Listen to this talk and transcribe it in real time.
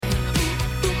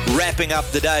Wrapping up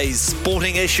the day's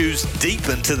sporting issues deep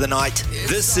into the night,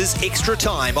 this is Extra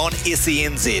Time on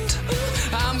SENZ.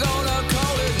 I'm gonna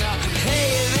call it now.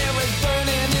 Hey, there was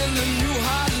burning in the new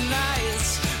hot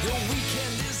nights. The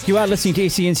weekend is... You are listening to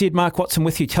SENZ. Mark Watson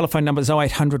with you. Telephone numbers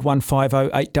 0800 150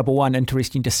 811.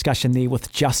 Interesting discussion there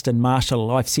with Justin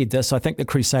Marshall. I've said this. I think the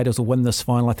Crusaders will win this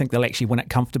final. I think they'll actually win it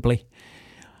comfortably.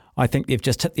 I think they've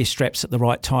just hit their straps at the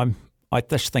right time. I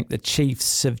just think the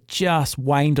Chiefs have just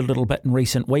waned a little bit in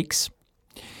recent weeks.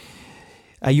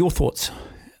 Your thoughts?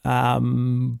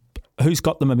 Who's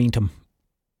got the momentum?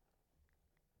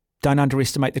 Don't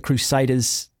underestimate the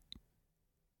Crusaders.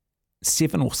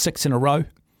 7 or 6 in a row.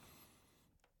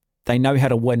 They know how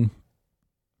to win.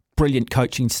 Brilliant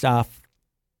coaching staff.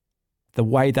 The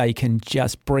way they can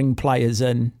just bring players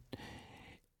in,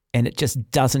 and it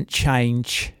just doesn't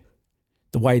change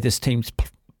the way this team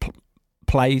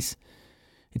plays.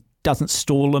 It doesn't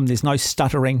stall them. There's no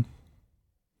stuttering.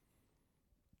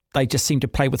 They just seem to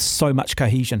play with so much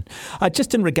cohesion.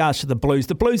 Just in regards to the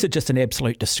Blues are just an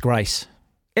absolute disgrace.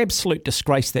 Absolute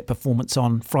disgrace, that performance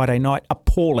on Friday night.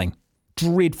 Appalling.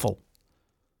 Dreadful.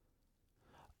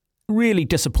 Really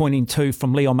disappointing too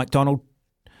from Leon McDonald.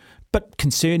 But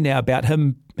concerned now about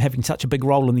him having such a big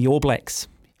role in the All Blacks.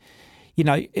 You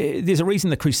know, there's a reason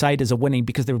the Crusaders are winning,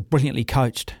 because they're brilliantly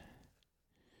coached.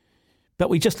 But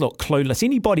we just look clueless.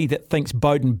 Anybody that thinks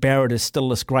Beauden Barrett is still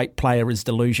this great player is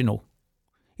delusional.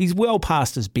 He's well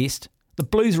past his best. The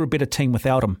Blues are a better team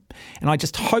without him. And I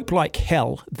just hope like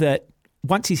hell that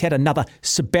once he's had another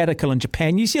sabbatical in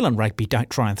Japan, New Zealand Rugby don't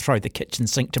try and throw the kitchen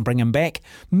sink to bring him back.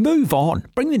 Move on.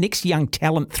 Bring the next young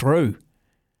talent through.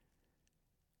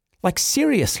 Like,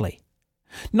 seriously.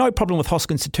 No problem with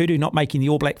Hoskins Sotutu not making the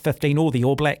All Black 15 or the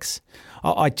All Blacks.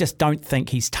 I just don't think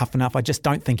he's tough enough. I just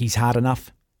don't think he's hard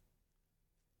enough.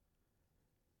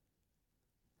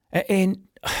 And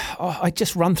I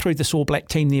just run through this All Black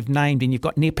team they've named, and you've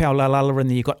got Nepal Lalala in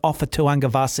there, you've got Ofa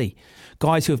Tuangavasi,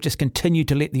 guys who have just continued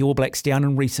to let the All Blacks down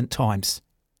in recent times.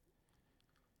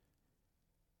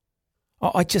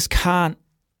 I just can't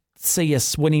see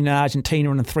us winning in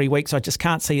Argentina in 3 weeks. I just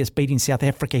can't see us beating South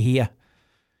Africa here.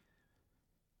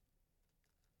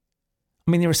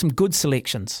 I mean, there are some good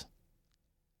selections.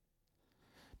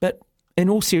 But in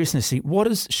all seriousness, what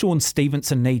does Sean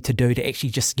Stevenson need to do to actually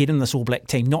just get in this All Black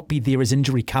team, not be there as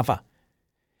injury cover?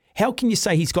 How can you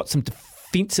say he's got some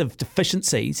defensive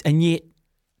deficiencies and yet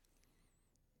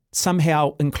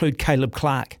somehow include Caleb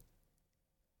Clark?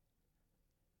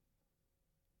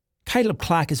 Caleb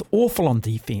Clark is awful on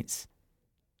defence.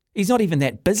 He's not even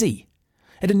that busy.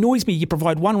 It annoys me you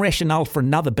provide one rationale for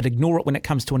another but ignore it when it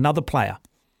comes to another player.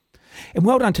 And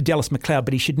well done to Dallas McLeod,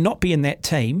 but he should not be in that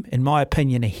team, in my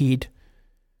opinion, ahead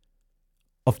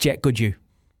of Jack Goodhue.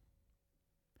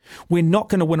 We're not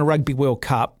going to win a Rugby World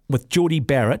Cup with Jordie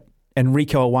Barrett and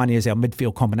Rieko Ioane as our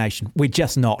midfield combination. We're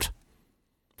just not.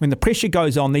 When the pressure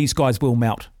goes on, these guys will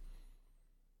melt.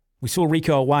 We saw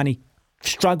Rieko Ioane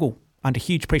struggle under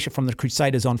huge pressure from the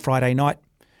Crusaders on Friday night.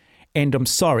 And I'm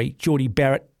sorry, Jordie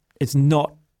Barrett is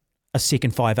not a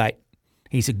second 5'8".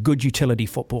 He's a good utility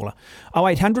footballer.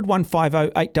 0800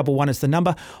 150 811 is the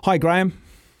number. Hi, Graham.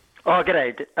 Oh,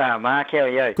 g'day, Mark. How are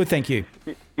you? Good, thank you.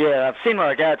 Yeah, I've seen my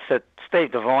regards to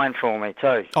Steve Devine for me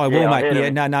too. I will, mate. Yeah,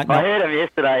 no. I heard him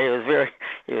yesterday.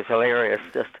 He was hilarious.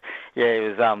 Just, yeah, he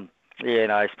was,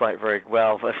 he spoke very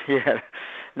well. But yeah,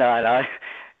 no,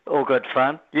 all good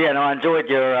fun. Yeah, no, I enjoyed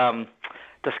your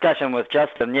discussion with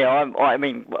Justin. Yeah, I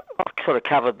mean, I sort of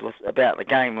covered about the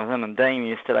game with him and Dean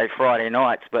yesterday, Friday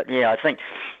nights. But yeah, I think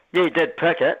you did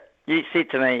pick it. You said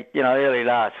to me, early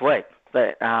last week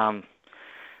that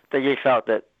that you felt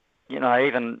that,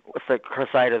 even with the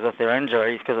Crusaders with their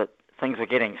injuries, because things were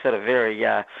getting sort of very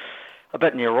a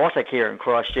bit neurotic here in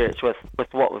Christchurch with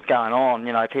what was going on.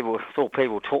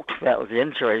 People talked about was the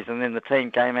injuries, and then the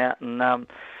team came out and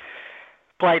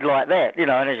played like that,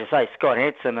 and as you say, Scott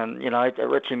Edson and,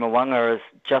 Richie Mwanga, as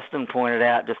Justin pointed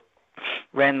out, just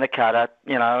ran the cutter,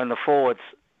 and the forwards,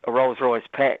 a Rolls-Royce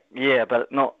pack, yeah,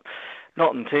 but not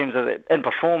in terms of it, in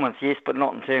performance, yes, but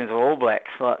not in terms of All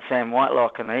Blacks, like Sam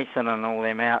Whitelock and Eason and all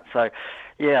them out. So,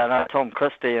 yeah, I know Tom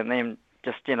Christie and them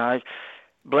just,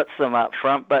 blitz them up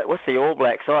front. But with the All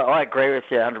Blacks, I agree with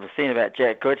you 100% about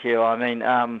Jack Goodhue. I mean,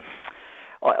 a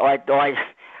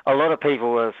lot of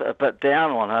people was a bit down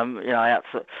on him,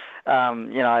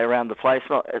 around the place,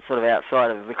 not sort of outside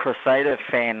of the Crusader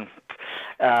fan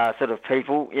sort of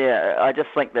people. Yeah, I just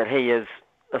think that he is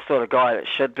the sort of guy that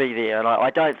should be there, and I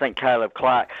don't think Caleb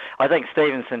Clark. I think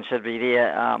Stevenson should be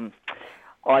there.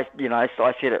 I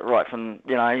said it right from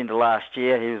end of last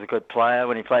year. He was a good player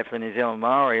when he played for the New Zealand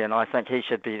Maori, and I think he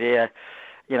should be there,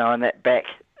 in that back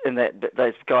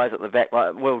those guys at the back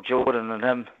like Will Jordan and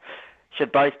him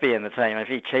should both be in the team. A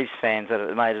few Chiefs fans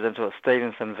that made it into a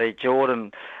Stevenson v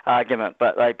Jordan argument,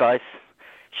 but they both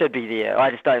should be there.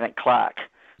 I just don't think Clark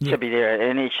should be there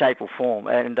in any shape or form,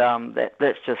 and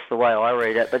that's just the way I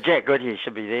read it. But Jack Goodhue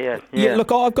should be there. Yeah,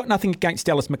 look, I've got nothing against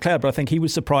Dallas McLeod, but I think he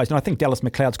was surprised, and I think Dallas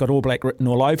McLeod's got All Black written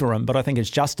all over him, but I think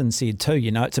as Justin said too,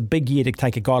 it's a big year to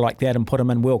take a guy like that and put him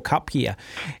in World Cup year.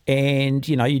 And,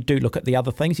 you do look at the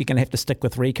other things. You're going to have to stick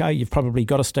with Rico. You've probably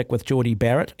got to stick with Geordie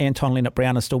Barrett. Anton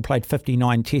Leonard-Brown has still played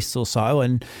 59 tests or so,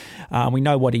 and we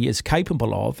know what he is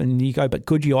capable of. And you go, but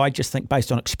Goodhue, I just think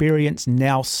based on experience,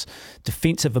 nous,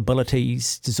 defensive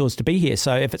abilities, deserves to be here.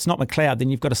 So if it's not McLeod, then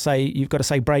you've got to say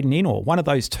Braden Ennor. One of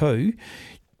those two,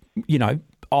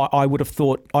 I would have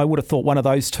thought one of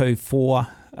those two for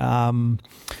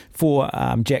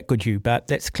Jack Goodhue, but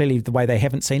that's clearly the way they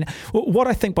haven't seen it. What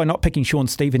I think by not picking Sean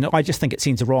Stephen, I just think it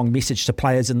sends a wrong message to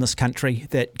players in this country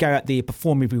that go out there,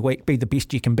 perform every week, be the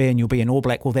best you can be, and you'll be an All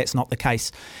Black. Well, that's not the case.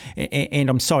 And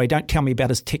I'm sorry, don't tell me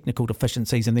about his technical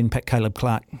deficiencies and then pick Caleb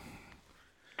Clark.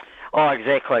 Oh,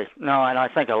 exactly. No, and I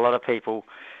think a lot of people,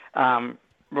 even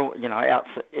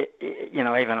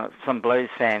some Blues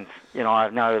fans, I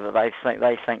know that they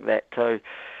think that too,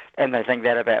 and they think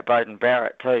that about Beauden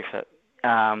Barrett too.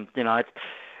 Why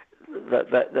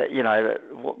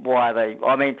are they?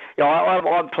 I mean,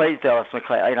 I'm pleased Dallas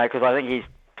McLeod, because I think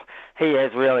he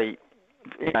has really,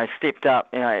 stepped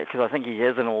up, because I think he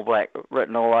is an All Black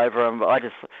written all over him. But I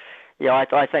think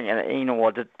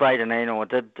Braden Ennor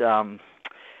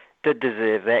did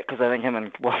deserve that, because I think him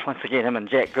and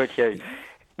Jack Goodhue,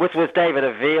 with David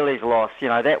Avili's loss,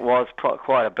 that was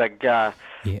quite a big loss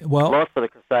for the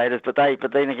Crusaders. But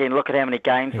then again, look at how many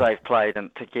games they've played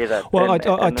together. Well, I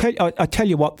tell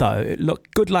you what though,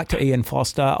 look, good luck to Ian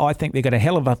Foster. I think they've got a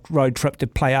hell of a road trip to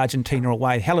play Argentina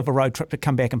away, hell of a road trip to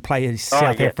come back and play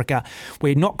South Africa.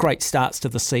 We're not great starts to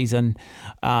the season.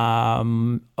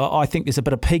 I think there's a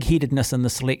bit of pig-headedness in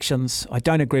the selections. I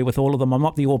don't agree with all of them. I'm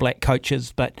not the All Black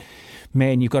coaches, but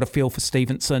man, you've got to feel for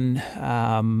Stevenson.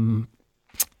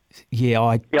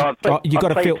 You've got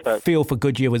to feel for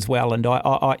Goodhue as well, and they're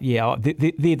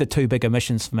the two big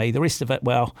omissions for me. The rest of it,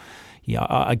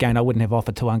 again, I wouldn't have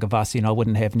offered Tuangavasi and I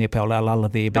wouldn't have Nepal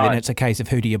Lalala there, but then it's a case of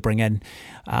who do you bring in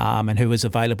and who is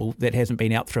available that hasn't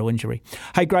been out through injury.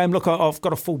 Hey, Graham, look, I've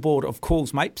got a full board of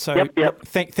calls, mate, so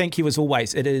thank you as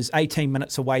always. It is 18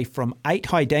 minutes away from 8.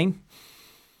 Hi, Dean.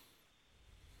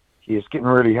 Yeah, it's getting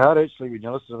really hard, actually, when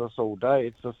you listen to this all day.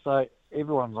 It's just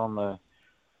everyone's on the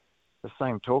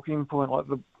same talking point. Like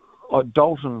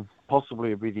Dalton possibly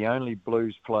would be the only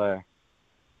Blues player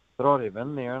that I'd have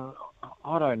in there, and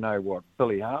I don't know what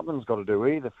Billy Hartman's got to do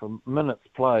either for minutes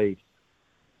played.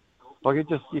 Like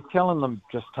you're telling them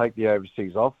just take the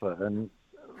overseas offer, and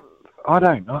I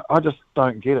just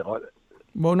don't get it.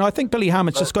 Well, no, I think Billy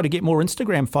Hartman's just got to get more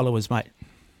Instagram followers, mate.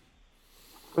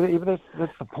 But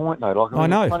that's the point, though. I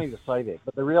know. It's funny to say that,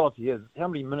 but the reality is, how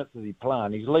many minutes does he play?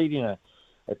 And he's leading a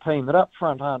team that up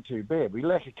front aren't too bad. We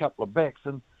lack a couple of backs,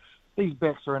 and these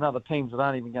backs are in other teams that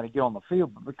aren't even going to get on the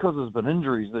field. But because there's been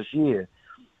injuries this year,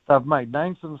 they've made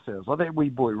names for themselves. Like that wee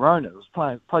boy Rona was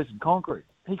playing some concrete.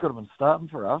 He could have been starting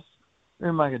for us.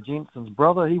 Remaker Jensen's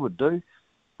brother, he would do.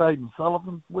 Baden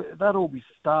Sullivan, they'd all be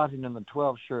starting in the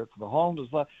 12 shirt for the Highlanders.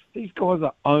 These guys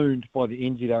are owned by the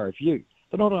NZRFU.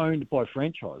 They're not owned by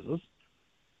franchises.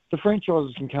 The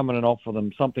franchises can come in and offer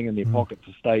them something in their pocket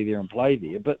to stay there and play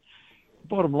there, but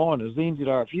bottom line is the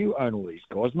NZRFU own all these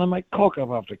guys, and they make cock-up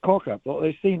after cock-up.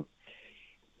 They've seen,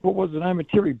 what was the name of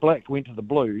Terry Black went to the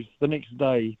Blues. The next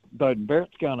day, Beauden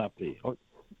Barrett's going up there.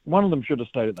 One of them should have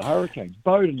stayed at the Hurricanes.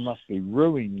 Beauden must be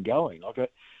ruined going.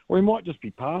 Or he might just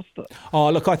be past it. Oh,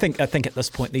 look, I think at this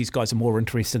point these guys are more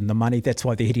interested in the money. That's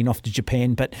why they're heading off to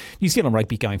Japan. But New Zealand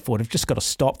rugby going forward have just got to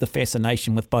stop the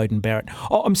fascination with Beauden Barrett.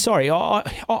 Oh, I'm sorry.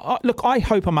 Look, I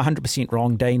hope I'm 100%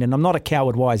 wrong, Dean, and I'm not a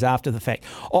coward wise after the fact.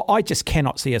 I just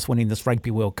cannot see us winning this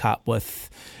Rugby World Cup with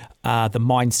the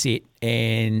mindset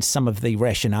and some of the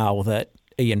rationale that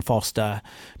Ian Foster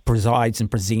presides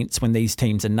and presents when these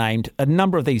teams are named. A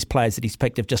number of these players that he's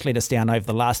picked have just let us down over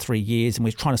the last 3 years, and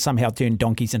we're trying to somehow turn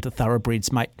donkeys into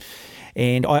thoroughbreds, mate.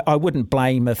 And I wouldn't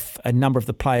blame if a number of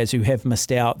the players who have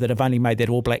missed out, that have only made that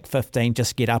All Black 15,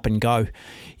 just get up and go,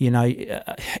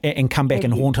 and come back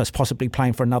and haunt us, possibly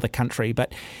playing for another country.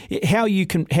 But how you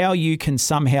can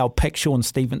somehow pick Sean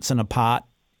Stevenson apart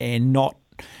and not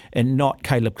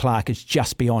Caleb Clark is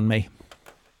just beyond me.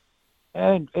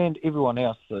 And everyone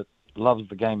else that loves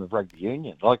the game of rugby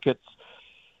union.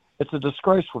 It's a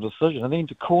disgraceful decision. And then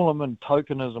to call him in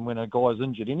tokenism when a guy's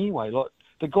injured anyway.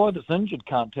 The guy that's injured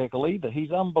can't tackle either.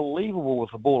 He's unbelievable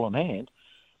with the ball in hand.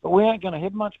 but we aren't going to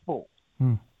have much ball.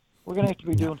 We're going to have to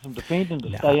be doing some defending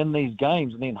to stay in these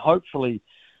games, and then hopefully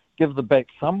give the back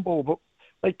some ball. But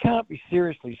they can't be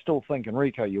seriously still thinking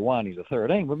Rico Ioane's a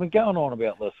 13. We've been going on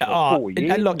about this for 4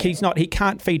 years. And look, now. he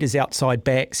can't feed his outside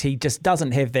backs. He just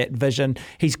doesn't have that vision.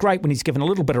 He's great when he's given a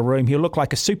little bit of room. He'll look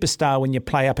like a superstar when you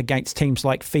play up against teams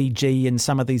like Fiji and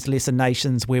some of these lesser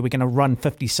nations where we're going to run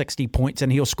 50, 60 points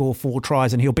and he'll score 4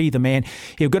 tries and he'll be the man.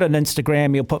 He'll get on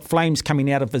Instagram. He'll put flames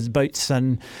coming out of his boots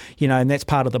and that's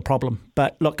part of the problem.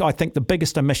 But look, I think the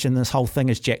biggest omission in this whole thing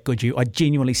is Jack Goodhue. I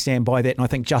genuinely stand by that, and I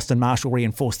think Justin Marshall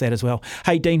reinforced that as well.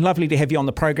 Hey, Dean, lovely to have you on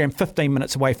the program. 15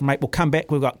 minutes away from 8. We'll come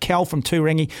back. We've got Cal from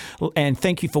Turangi, and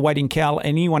thank you for waiting, Cal. And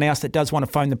anyone else that does want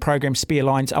to phone the program, spare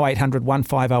lines 0800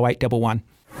 150 811.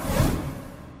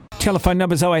 Telephone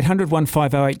numbers 0800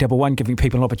 150 811, giving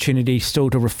people an opportunity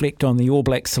still to reflect on the All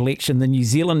Black selection. The New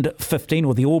Zealand 15,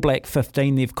 or the All Black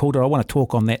 15, they've called it. I want to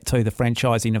talk on that too, the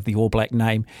franchising of the All Black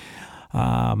name.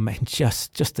 And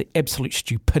just the absolute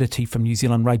stupidity from New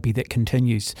Zealand rugby that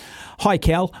continues. Hi,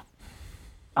 Cal.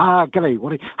 G'day,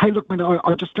 Waddy. Hey, look, man,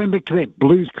 I just going back to that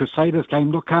Blues Crusaders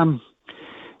game. Look,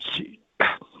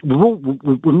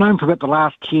 we've known for about the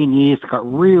last 10 years they've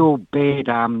got real bad,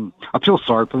 I feel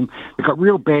sorry for them, they've got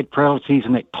real bad frailties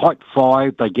in that tight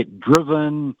 5, they get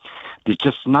driven, there's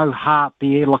just no heart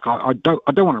there. Look, I don't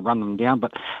want to run them down,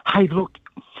 but hey, look,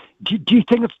 do you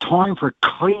think it's time for a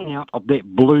clean out of that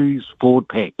Blues forward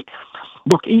pack?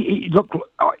 Look,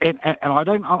 look, and I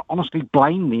don't honestly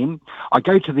blame them. I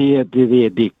go to their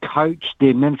coach,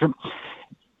 their management.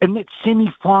 In that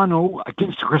semi-final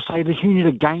against the Crusaders, you need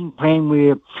a game plan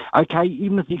where, okay,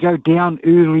 even if you go down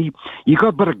early, you got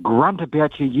a bit of grunt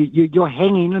about you. You're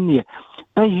hanging in there.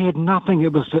 They had nothing.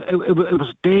 It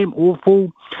was damn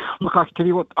awful. Look, I tell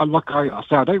you what. I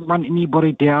say I don't run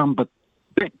anybody down, but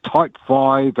that tight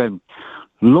 5 and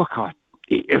look,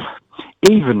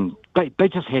 They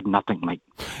just had nothing, mate.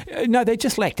 No, they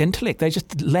just lacked intellect. They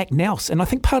just lacked nous. And I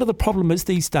think part of the problem is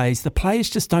these days the players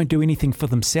just don't do anything for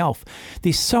themselves.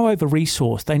 They're so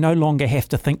over-resourced, they no longer have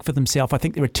to think for themselves. I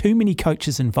think there are too many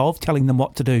coaches involved telling them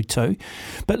what to do too.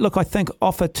 But look, I think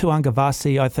Ofa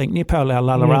Tuangavasi, I think Nepo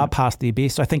Lalara passed their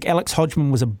best. I think Alex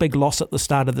Hodgman was a big loss at the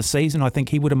start of the season. I think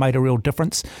he would have made a real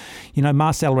difference.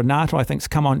 Marcel Renato, I think, has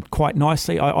come on quite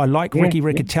nicely. I like Ricky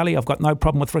Riccatelli. I've got no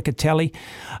problem with Riccatelli.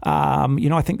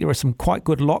 I think there are some quite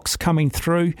good locks coming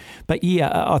through. But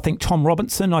I think Tom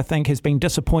Robinson, I think, has been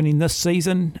disappointing this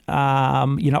season.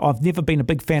 I've never been a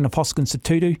big fan of Hoskins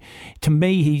Sotutu. To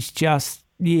me, he's just,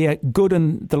 good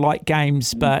in the light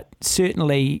games, but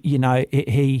certainly,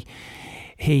 he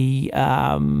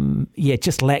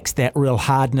just lacks that real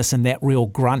hardness and that real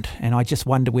grunt. And I just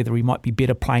wonder whether he might be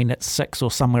better playing at 6 or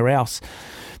somewhere else.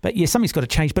 But something's got to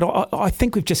change. But I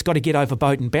think we've just got to get over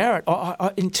Beauden Barrett.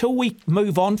 Until we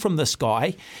move on from this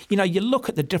guy, you look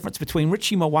at the difference between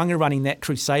Richie Mwanga running that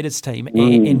Crusaders team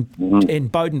and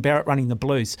Beauden Barrett running the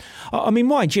Blues. I mean,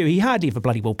 mind you, he hardly ever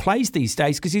bloody well plays these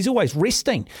days because he's always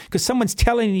resting because someone's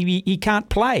telling him he can't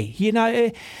play.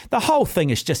 The whole thing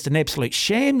is just an absolute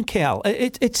sham, Cal.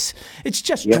 It's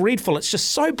just dreadful. It's just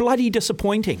so bloody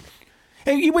disappointing.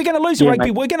 We're going to lose a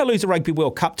rugby. We're going to lose a Rugby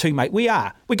World Cup too, mate. We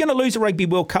are. We're going to lose a Rugby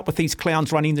World Cup with these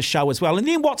clowns running the show as well. And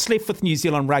then what's left with New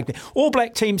Zealand rugby? All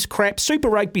Black teams crap. Super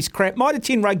Rugby's crap. Mitre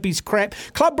 10 Rugby's crap.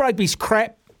 Club Rugby's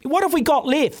crap. What have we got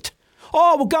left?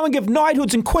 Oh, we'll go and give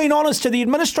knighthoods and Queen Honours to the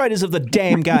administrators of the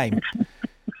damn game.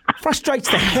 Frustrates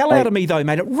the hell out of me, though,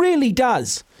 mate. It really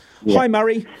does. Yeah. Hi,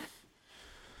 Murray.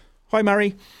 Hi,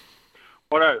 Murray.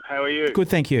 Hello. How are you? Good,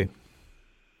 thank you.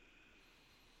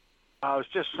 I was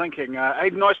just thinking,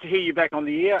 Aidan, nice to hear you back on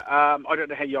the air. I don't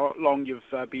know how long you've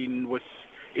been with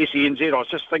SENZ. I was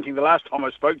just thinking the last time I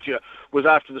spoke to you was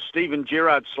after the Stephen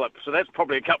Gerrard slip, so that's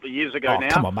probably a couple of years ago now.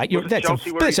 Come on, mate.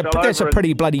 That's a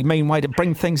pretty bloody mean way to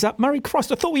bring things up. Murray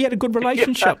Christ, I thought we had a good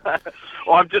relationship.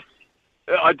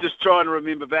 I'm just trying to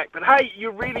remember back. But, hey,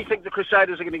 you really think the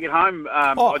Crusaders are going to get home?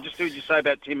 I just heard you say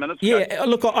about 10 minutes ago. Yeah,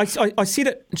 look, I said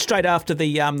it straight after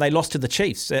they lost to the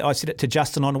Chiefs. I said it to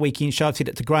Justin on a weekend show. I've said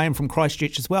it to Graham from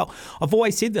Christchurch as well. I've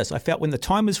always said this. I felt when the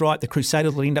time was right, the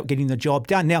Crusaders will end up getting the job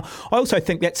done. Now, I also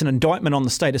think that's an indictment on the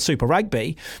state of Super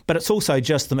Rugby, but it's also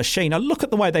just the machine. Now, look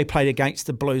at the way they played against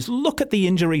the Blues. Look at the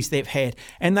injuries they've had,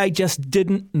 and they just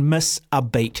didn't miss a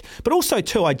beat. But also,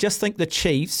 too, I just think the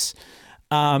Chiefs...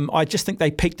 I just think they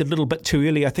peaked a little bit too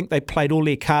early. I think they played all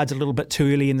their cards a little bit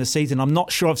too early in the season. I'm not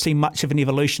sure I've seen much of an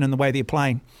evolution in the way they're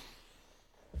playing.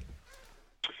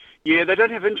 Yeah, they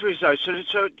don't have injuries though.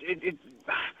 So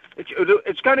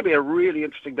it's going to be a really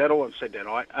interesting battle on Saturday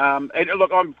night. And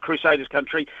look, I'm Crusaders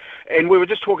country, and we were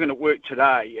just talking at work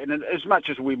today. And as much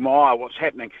as we admire what's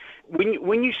happening,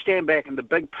 when you stand back in the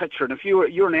big picture, and if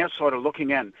you're an outsider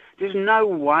looking in, there's no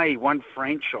way one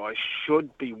franchise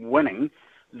should be winning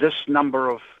this number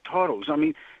of titles. I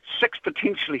mean, 6,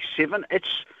 potentially 7. It's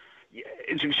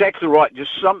exactly right. There's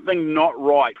something not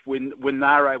right when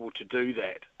they're able to do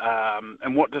that.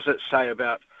 And what does it say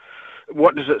about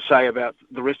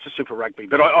the rest of Super Rugby?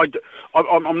 But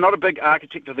I'm not a big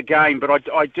architect of the game, but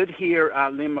I did hear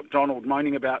Liam McDonald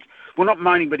moaning about, well, not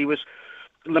moaning, but he was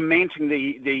lamenting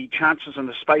the chances and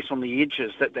the space on the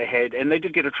edges that they had, and they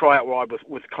did get a tryout wide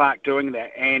with Clark doing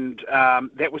that, and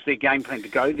that was their game plan to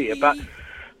go there. But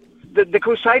the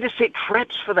Crusaders set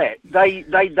traps for that. They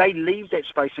leave that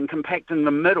space and compact in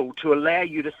the middle to allow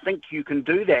you to think you can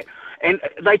do that. And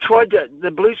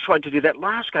the Blues tried to do that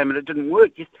last game, and it didn't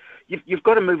work. You've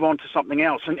got to move on to something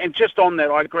else. And just on that,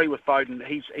 I agree with Bowden.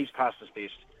 He's past his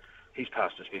best. He's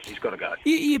past his best. He's got to go.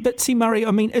 Yeah, but see, Murray,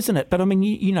 I mean, isn't it? But I mean,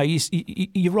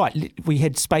 you're right. We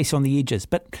had space on the edges,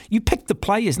 but you picked the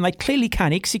players and they clearly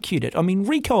can't execute it. I mean,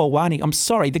 Rieko Ioane, I'm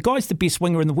sorry, the guy's the best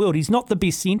winger in the world. He's not the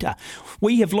best centre.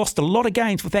 We have lost a lot of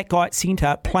games with that guy at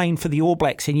centre playing for the All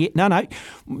Blacks, and yet, no,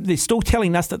 they're still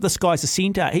telling us that this guy's a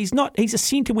centre. He's not. He's a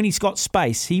centre when he's got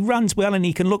space. He runs well and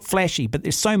he can look flashy, but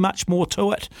there's so much more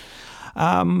to it.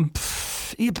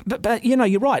 Yeah, but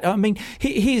you're right. I mean,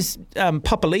 here's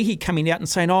Papali'i coming out and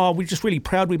saying, we're just really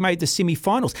proud we made the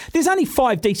semi-finals. There's only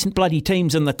 5 decent bloody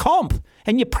teams in the comp,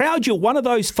 and you're proud you're one of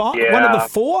those 5, one of the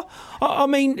 4? I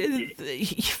mean,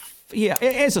 yeah,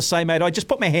 as I say, mate, I just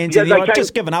put my hands in there. I've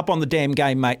just given up on the damn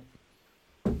game, mate.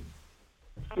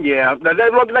 Yeah,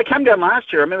 they came down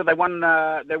last year. I remember they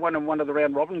won in one of the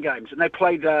round robin games, and they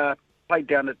played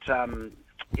down at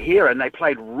here, and they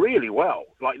played really well.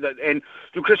 And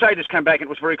the Crusaders came back, and it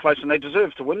was very close, and they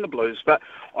deserved to win the Blues. But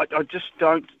I just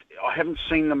don't. I haven't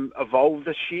seen them evolve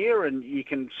this year, and you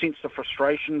can sense the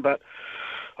frustration. But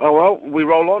oh well, we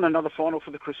roll on, another final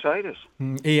for the Crusaders.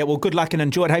 Yeah, well, good luck and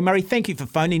enjoy it. Hey, Murray, thank you for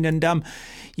phoning, and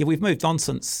we've moved on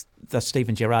since the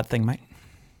Steven Gerrard thing, mate.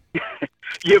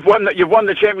 You've won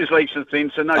the Champions League since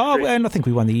then, so no. Oh, and I think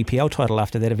we won the EPL title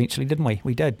after that eventually, didn't we?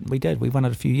 We did. We won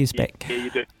it a few years back. Yeah,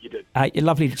 you did.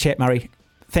 Lovely to chat, Murray.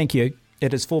 Thank you.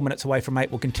 It is 4 minutes away from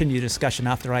 8. We'll continue the discussion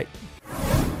after 8.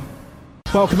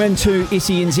 Welcome into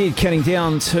SENZ, counting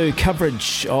down to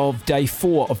coverage of day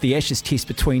 4 of the Ashes test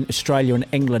between Australia and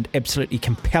England. Absolutely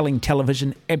compelling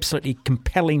television, absolutely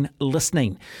compelling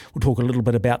listening. We'll talk a little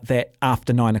bit about that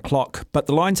after 9 o'clock. But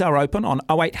the lines are open on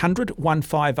 0800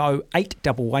 150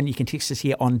 811. You can text us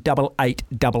here on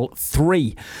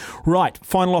 8833. Right,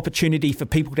 final opportunity for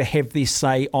people to have their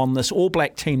say on this All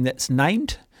Black team that's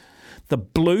named, the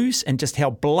Blues, and just how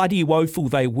bloody woeful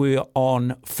they were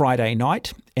on Friday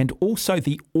night, and also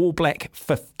the All Black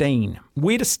 15.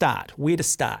 Where to start?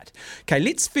 Okay,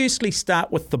 let's firstly start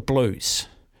with the Blues.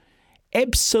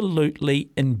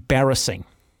 Absolutely embarrassing.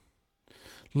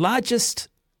 Largest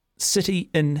city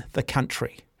in the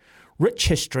country. Rich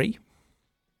history.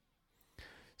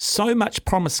 So much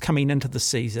promise coming into the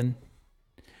season,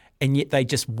 and yet they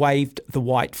just waved the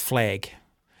white flag.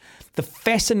 The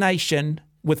fascination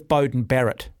with Beauden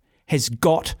Barrett has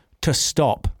got to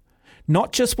stop.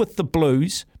 Not just with the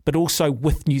Blues, but also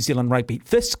with New Zealand Rugby.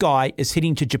 This guy is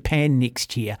heading to Japan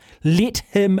next year. Let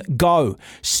him go.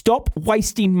 Stop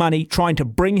wasting money trying to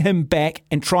bring him back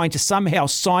and trying to somehow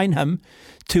sign him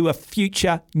to a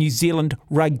future New Zealand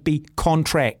Rugby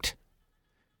contract.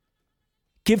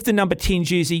 Give the number 10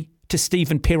 jersey to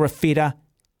Stephen Perofeta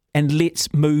and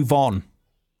let's move on.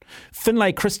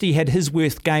 Finlay Christie had his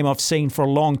worst game I've seen for a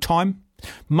long time.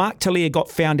 Mark Talia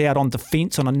got found out on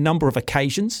defence on a number of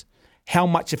occasions. How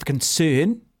much of a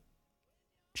concern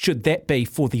should that be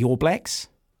for the All Blacks?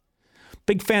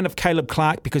 Big fan of Caleb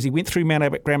Clark because he went through Mount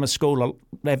Albert Grammar School.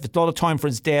 They have a lot of time for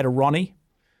his dad, Ronnie.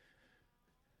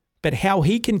 But how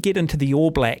he can get into the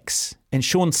All Blacks and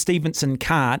Sean Stevenson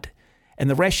can't, and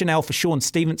the rationale for Sean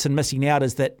Stevenson missing out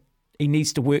is that he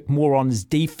needs to work more on his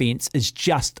defence, is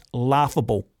just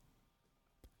laughable.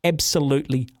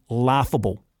 Absolutely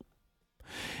laughable.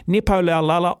 Nepo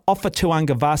Laulala, Ofa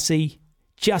Tuangavasi,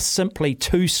 just simply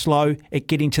too slow at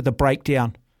getting to the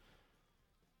breakdown.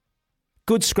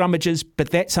 Good scrummages, but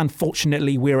that's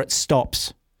unfortunately where it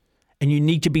stops. And you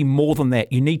need to be more than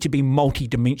that. You need to be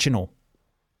multi-dimensional.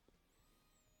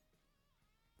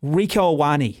 Rieko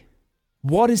Ioane,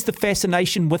 what is the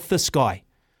fascination with this guy?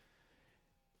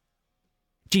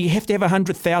 Do you have to have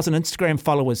 100,000 Instagram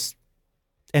followers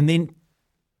and then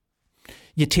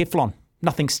you're Teflon?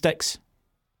 Nothing sticks.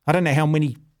 I don't know how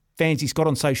many fans he's got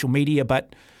on social media,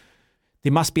 but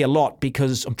There must be a lot,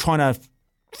 because I'm trying to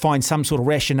find some sort of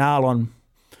rationale on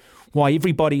why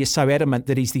everybody is so adamant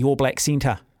that he's the All Black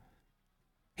centre.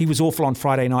 He was awful on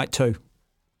Friday night too.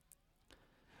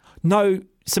 No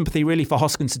sympathy really for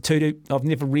Hoskins Sotutu. I've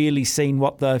never really seen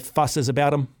what the fuss is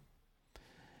about him.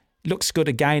 Looks good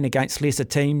again against lesser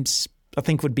teams. I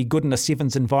think would be good in a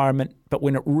sevens environment, but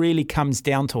when it really comes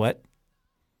down to it,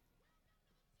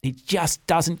 he just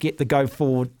doesn't get the go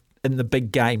forward in the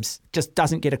big games, just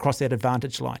doesn't get across that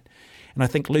advantage line. And I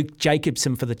think Luke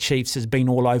Jacobson for the Chiefs has been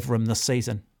all over him this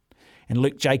season. And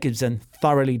Luke Jacobson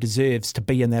thoroughly deserves to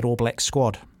be in that All Black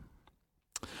squad.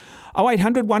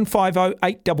 0800 150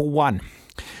 811.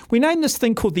 We named this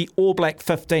thing called the All Black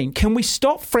 15. Can we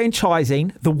stop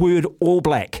franchising the word All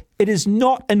Black? It is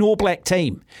not an All Black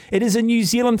team. It is a New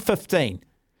Zealand 15.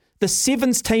 The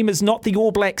Sevens team is not the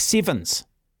All Black Sevens.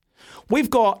 We've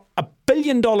got $1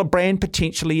 billion brand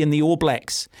potentially in the All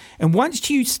Blacks. And once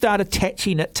you start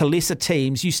attaching it to lesser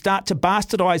teams, you start to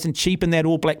bastardise and cheapen that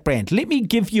All Black brand. Let me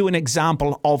give you an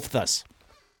example of this.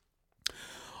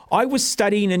 I was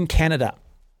studying in Canada,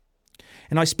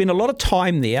 and I spent a lot of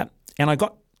time there, and I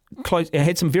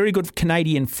had some very good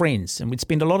Canadian friends, and we'd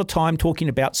spend a lot of time talking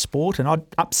about sport, and I'd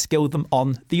upskill them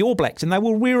on the All Blacks. And they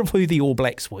were aware of who the All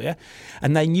Blacks were,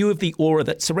 and they knew of the aura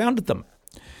that surrounded them.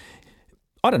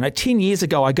 I don't know, 10 years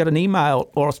ago, I got an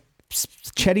email, or I was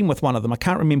chatting with one of them, I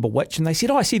can't remember which, and they said,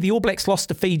 I see the All Blacks lost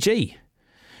to Fiji.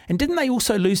 And didn't they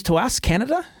also lose to us,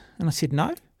 Canada? And I said,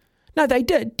 no. No, they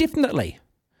did, definitely.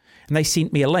 And they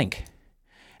sent me a link.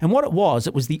 And what it was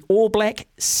the All Black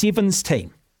Sevens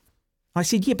team. I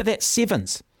said, yeah, but that's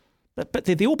Sevens. But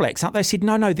they're the All Blacks, aren't they? They said,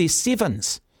 no, they're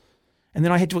Sevens. And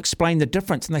then I had to explain the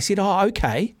difference. And they said, oh,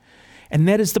 okay. And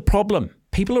that is the problem.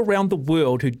 People around the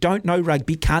world who don't know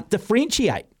rugby can't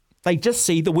differentiate. They just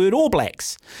see the word All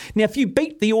Blacks. Now, if you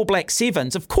beat the All Black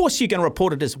Sevens, of course you're going to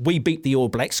report it as we beat the All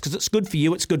Blacks, because it's good for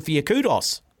you, it's good for your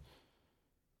kudos.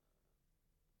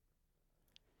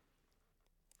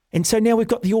 And so now we've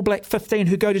got the All Black 15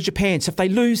 who go to Japan. So if they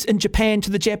lose in Japan to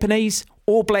the Japanese,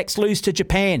 All Blacks lose to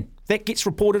Japan. That gets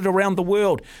reported around the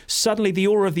world. Suddenly the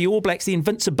aura of the All Blacks, the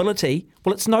invincibility,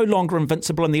 well, it's no longer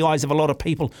invincible in the eyes of a lot of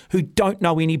people who don't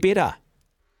know any better.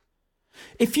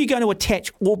 If you're going to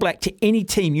attach All Black to any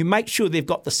team, you make sure they've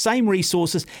got the same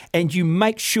resources, and you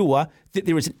make sure that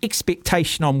there is an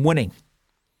expectation on winning,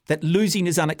 that losing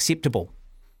is unacceptable.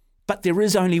 But there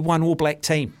is only one All Black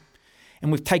team.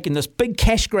 And we've taken this big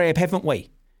cash grab, haven't we?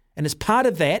 And as part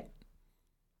of that,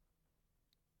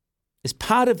 we've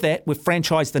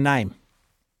franchised the name.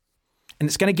 And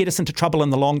it's going to get us into trouble in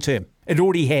the long term. It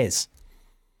already has.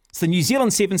 It's the New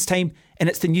Zealand Sevens team, and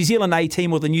it's the New Zealand A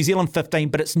team or the New Zealand 15,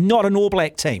 but it's not an All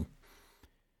Black team.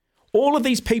 All of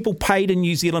these people paid in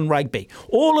New Zealand rugby,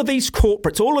 all of these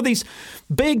corporates, all of these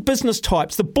big business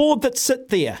types, the board that sit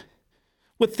there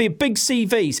with their big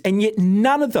CVs, and yet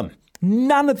none of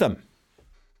them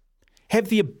have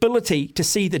the ability to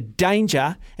see the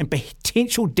danger and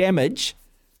potential damage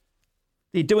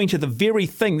they're doing to the very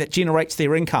thing that generates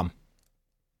their income.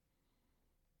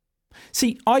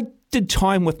 See, I did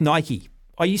time with Nike.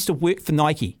 I used to work for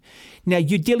Nike. Now,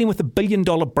 you're dealing with $1 billion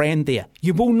brand there.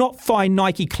 You will not find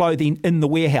Nike clothing in the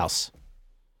warehouse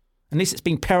unless it's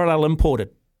been parallel imported.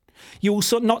 You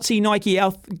will not see Nike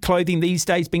clothing these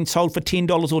days being sold for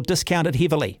 $10 or discounted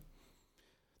heavily.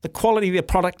 The quality of their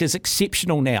product is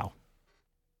exceptional now.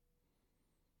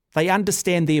 They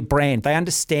understand their brand. They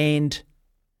understand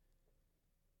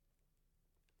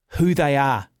who they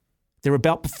are. They're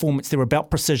about performance. They're about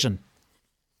precision.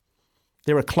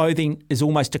 Their clothing is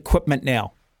almost equipment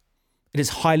now. It is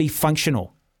highly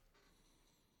functional.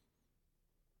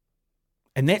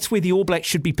 And that's where the All Blacks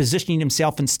should be positioning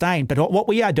himself and staying. But what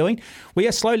we are doing, we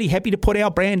are slowly happy to put our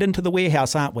brand into the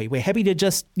warehouse, aren't we? We're happy to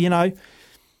just,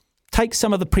 take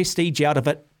some of the prestige out of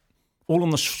it, all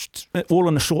in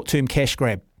a short-term cash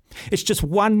grab. It's just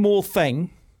one more thing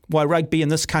why rugby in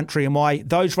this country and why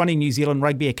those running New Zealand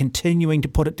rugby are continuing to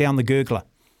put it down the gurgler.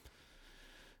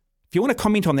 If you want to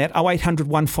comment on that, 0800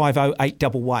 150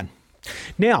 811.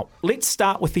 Now, let's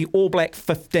start with the All Black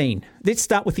 15. Let's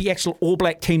start with the actual All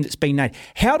Black team that's been named.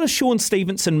 How does Sean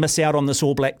Stevenson miss out on this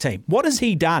All Black team? What has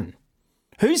he done?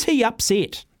 Who's he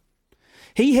upset?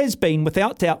 He has been,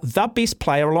 without doubt, the best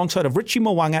player alongside of Richie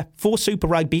Mo'unga for Super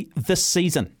Rugby this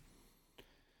season.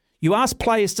 You ask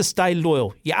players to stay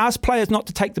loyal. You ask players not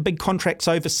to take the big contracts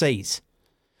overseas.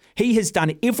 He has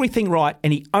done everything right,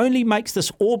 and he only makes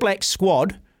this All Black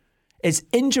squad as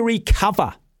injury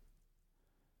cover.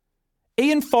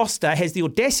 Ian Foster has the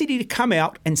audacity to come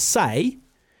out and say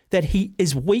that he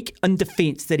is weak in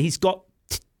defence, that he's got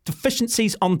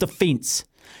deficiencies on defence,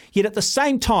 yet at the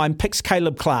same time picks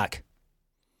Caleb Clark.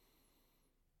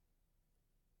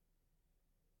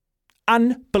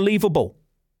 unbelievable.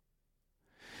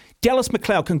 Dallas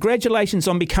McLeod, congratulations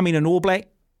on becoming an All Black,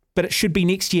 but it should be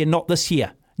next year, not this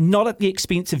year. Not at the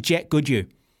expense of Jack Goodhue.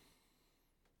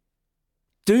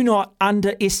 Do not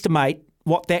underestimate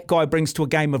what that guy brings to a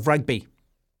game of rugby.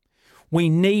 We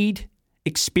need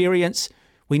experience,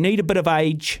 we need a bit of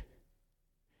age,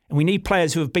 and we need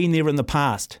players who have been there in the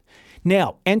past.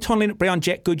 Now, Anton Leonard-Brown,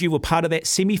 Jack Goodhue were part of that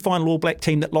semi-final All Black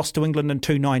team that lost to England in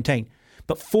 2019.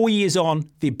 But 4 years on,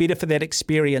 they're better for that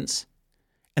experience,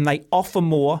 and they offer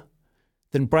more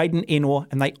than Braden Ennor,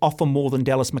 and they offer more than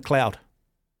Dallas McLeod.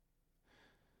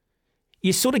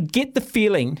 You sort of get the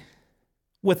feeling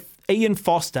with Ian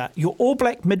Foster, your All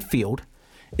Black midfield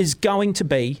is going to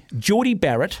be Geordie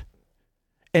Barrett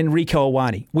and Rieko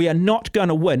Ioane. We are not going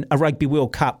to win a Rugby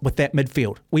World Cup with that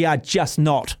midfield. We are just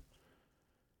not.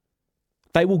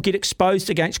 They will get exposed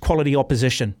against quality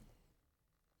opposition.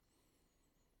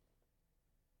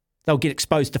 They'll get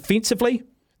exposed defensively.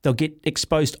 They'll get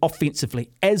exposed offensively,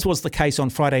 as was the case on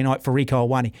Friday night for Rieko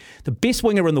Ioane. The best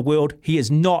winger in the world, he is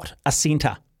not a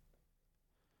centre.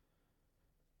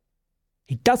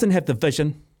 He doesn't have the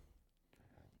vision.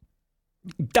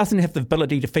 He doesn't have the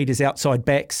ability to feed his outside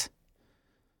backs.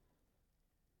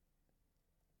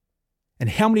 And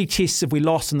how many tests have we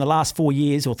lost in the last 4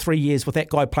 years or 3 years with that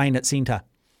guy playing at centre?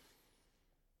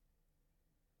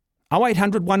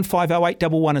 0800 150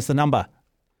 811 is the number.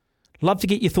 Love to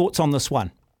get your thoughts on this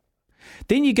one.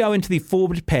 Then you go into the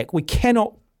forward pack. We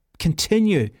cannot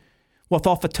continue with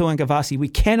Ofa Tuangavasi. We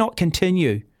cannot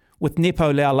continue with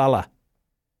Nepo Laulala.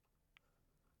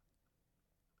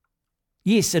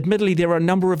 Yes, admittedly, there are a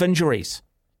number of injuries.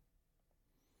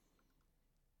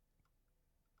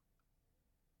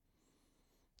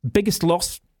 Biggest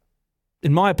loss,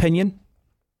 in my opinion,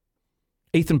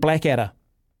 Ethan Blackadder.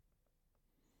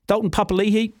 Dalton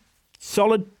Papali'i,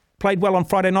 solid, played well on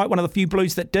Friday night, one of the few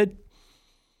Blues that did,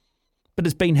 but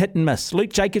has been hit and miss.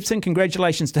 Luke Jacobson,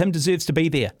 congratulations to him, deserves to be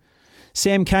there.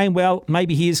 Sam Cane, well,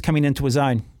 maybe he is coming into his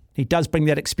own. He does bring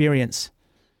that experience.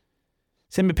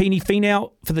 Samipini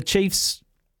Finau for the Chiefs.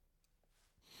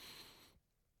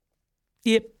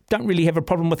 Yep, don't really have a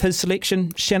problem with his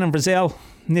selection. Shannon Frizzell,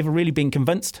 never really been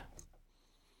convinced.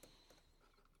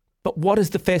 But what is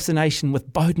the fascination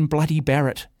with Beauden bloody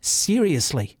Barrett?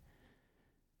 Seriously.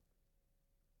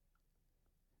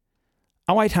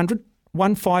 0800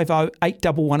 150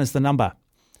 811 is the number.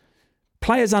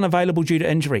 Players unavailable due to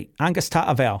injury. Angus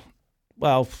Ta'avao.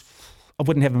 Well, I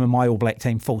wouldn't have him in my All Black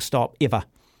team, full stop, ever.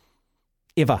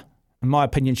 Ever. In my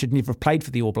opinion, should never have played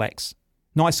for the All Blacks.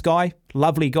 Nice guy,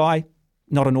 lovely guy,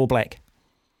 not an All Black.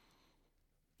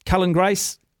 Cullen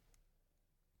Grace.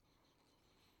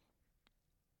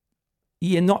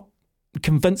 Yeah, not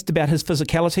convinced about his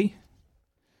physicality.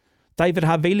 David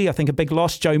Havili, I think a big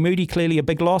loss. Joe Moody, clearly a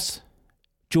big loss.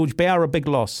 George Bauer, a big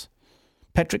loss.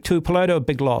 Patrick Tuipulotu, a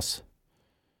big loss.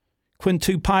 Quinn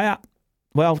Tupaia,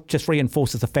 well, just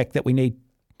reinforces the fact that we need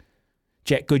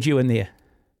Jack Goodhue in there.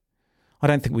 I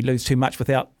don't think we lose too much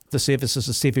without the services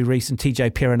of Sevu Reece and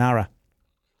TJ Perenara.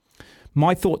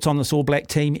 My thoughts on this All Black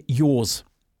team, yours.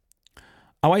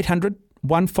 0800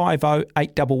 150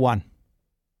 811.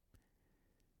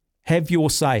 Have your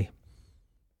say.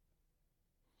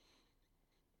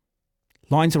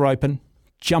 Lines are open.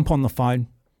 Jump on the phone.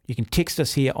 You can text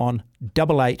us here on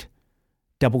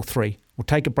 8833. We'll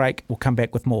take a break. We'll come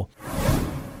back with more.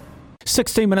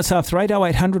 16 minutes after 8,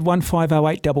 0800 150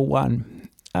 811.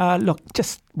 Look,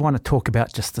 just want to talk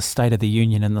about just the state of the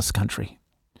union in this country.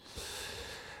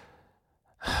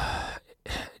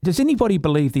 Does anybody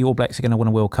believe the All Blacks are going to win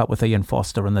a World Cup with Ian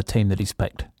Foster and the team that he's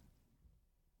picked?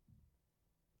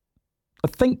 I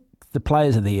think the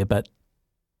players are there, but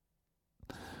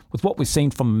with what we've seen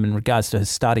from him in regards to his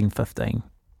starting 15,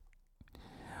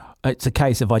 it's a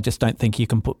case of I just don't think you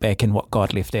can put back in what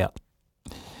God left out.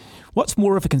 What's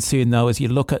more of a concern, though, is you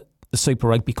look at the Super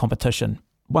Rugby competition.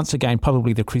 Once again,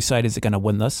 probably the Crusaders are going to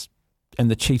win this, and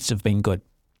the Chiefs have been good.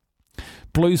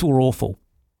 Blues were awful.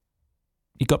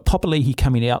 You've got Papali'i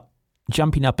coming out,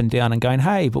 jumping up and down and going,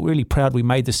 hey, but we're really proud we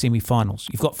made the semi-finals.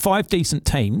 You've got 5 decent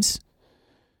teams,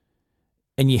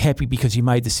 and you're happy because you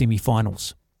made the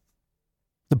semi-finals.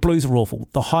 The Blues were awful.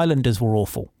 The Highlanders were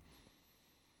awful.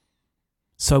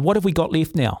 So what have we got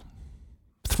left now?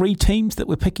 3 teams that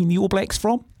we're picking the All Blacks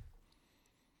from?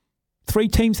 3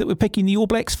 teams that we're picking the All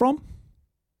Blacks from?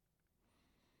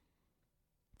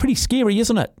 Pretty scary,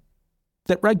 isn't it?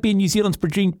 That rugby in New Zealand's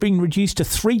being reduced to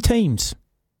 3 teams.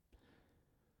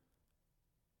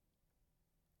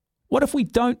 What if we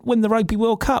don't win the Rugby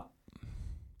World Cup?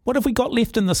 What have we got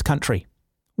left in this country?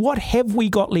 What have we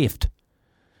got left?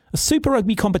 A Super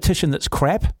Rugby competition that's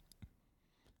crap.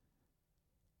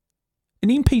 An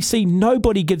NPC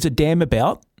nobody gives a damn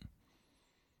about.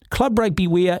 Club rugby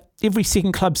where every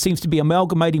second club seems to be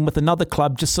amalgamating with another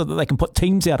club just so that they can put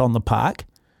teams out on the park.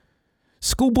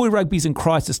 Schoolboy rugby's in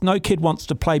crisis. No kid wants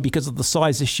to play because of the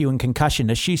size issue and concussion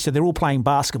issue, so they're all playing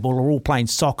basketball or all playing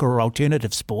soccer or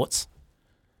alternative sports.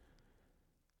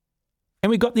 And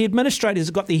we've got the administrators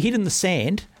who've got their head in the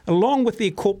sand, along with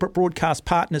their corporate broadcast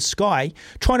partners, Sky,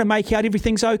 trying to make out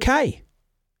everything's okay,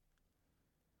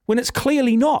 when it's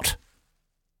clearly not.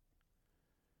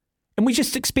 And we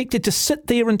just expected to sit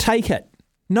there and take it.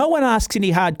 No one asks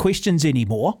any hard questions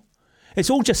anymore.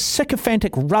 It's all just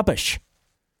sycophantic rubbish.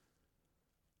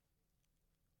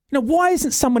 You know, why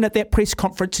isn't someone at that press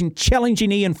conference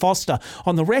challenging Ian Foster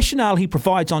on the rationale he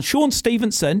provides on Sean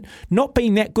Stevenson not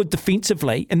being that good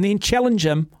defensively, and then challenge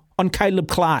him on Caleb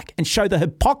Clark and show the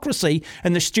hypocrisy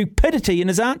and the stupidity in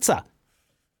his answer?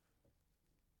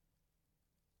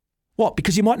 What,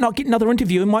 because you might not get another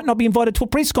interview and might not be invited to a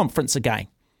press conference again?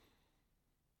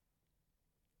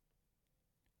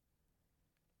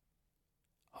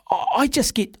 I'm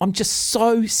just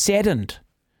so saddened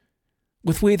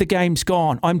with where the game's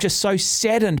gone. I'm just so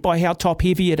saddened by how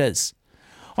top-heavy it is.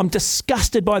 I'm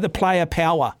disgusted by the player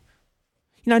power.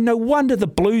 You know, no wonder the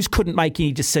Blues couldn't make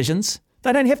any decisions.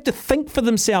 They don't have to think for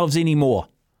themselves anymore.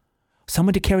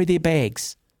 Someone to carry their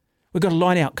bags. We've got a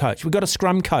line-out coach. We've got a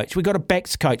scrum coach. We've got a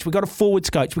backs coach. We've got a forwards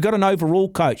coach. We've got an overall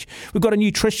coach. We've got a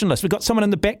nutritionist. We've got someone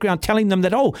in the background telling them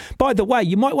that, oh, by the way,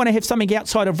 you might want to have something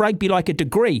outside of rugby like a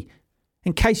degree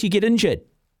in case you get injured.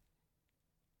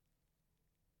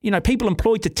 You know, people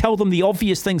employed to tell them the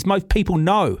obvious things most people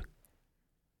know.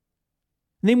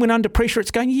 And then when under pressure,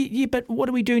 it's going, yeah, but what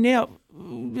do we do now?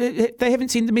 They haven't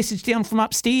sent the message down from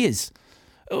upstairs.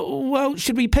 Well,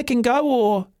 should we pick and go,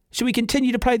 or should we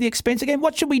continue to play the expense game?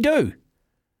 What should we do?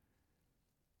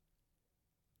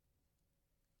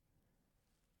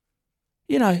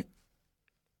 You know,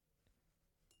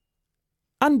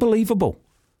 unbelievable.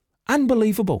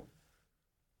 Unbelievable.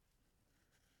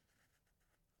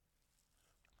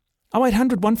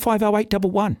 0800 150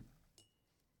 811.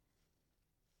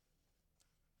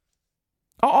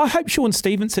 I hope Sean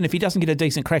Stevenson, if he doesn't get a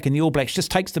decent crack in the All Blacks,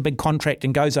 just takes the big contract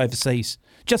and goes overseas.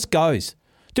 Just goes.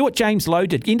 Do what James Lowe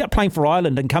did. End up playing for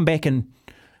Ireland and come back and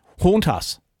haunt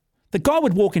us. The guy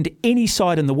would walk into any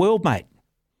side in the world, mate.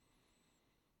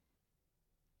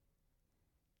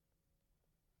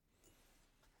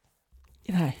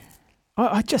 You know,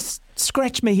 I just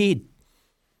scratch my head.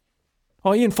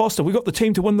 Oh, Ian Foster, we got the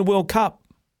team to win the World Cup.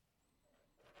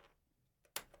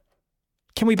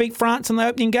 Can we beat France in the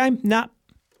opening game? Nah.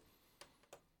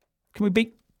 Can we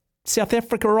beat South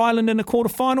Africa or Ireland in a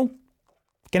quarter-final? Going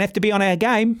to have to be on our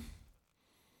game.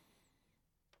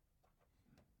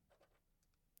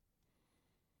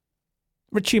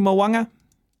 Richie Mo'unga,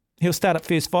 he'll start at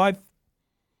first five.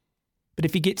 But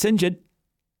if he gets injured, it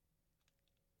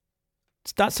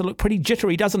starts to look pretty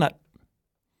jittery, doesn't it?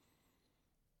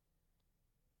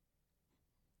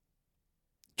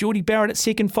 Geordie Barrett at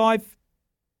second five.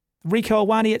 Rieko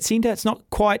Awani at centre. It's not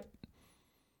quite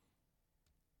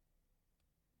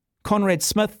Conrad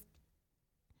Smith.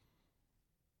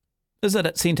 Is it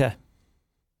at centre?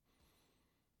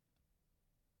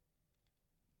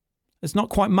 It's not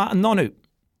quite Martin Nonu.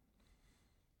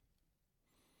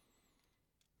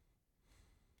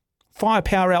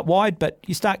 Firepower out wide, but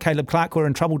you start Caleb Clark, we're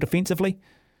in trouble defensively.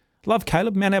 Love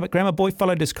Caleb, Mount Albert grammar boy,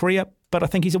 followed his career, but I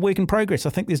think he's a work in progress.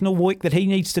 I think there's no work that he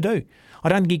needs to do. I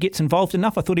don't think he gets involved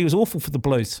enough. I thought he was awful for the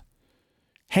Blues.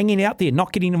 Hanging out there,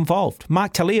 not getting involved.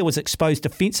 Mark Talia was exposed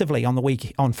defensively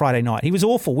on Friday night. He was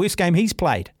awful. Worst game he's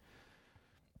played.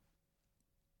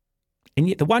 And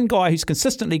yet the one guy who's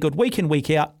consistently good week in, week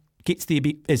out gets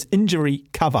his injury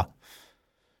cover.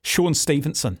 Sean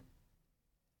Stevenson.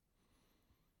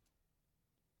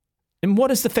 And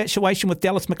what is the infatuation with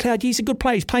Dallas McLeod? He's a good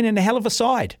player. He's playing in a hell of a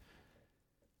side.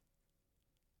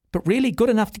 But really good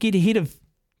enough to get ahead of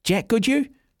Jack Goodhue?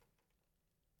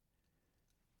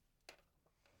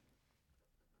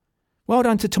 Well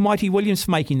done to Tamaiti Williams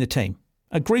for making the team.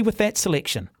 Agree with that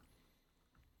selection.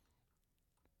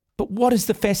 But what is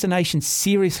the fascination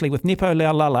seriously with Nepo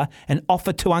Laulala and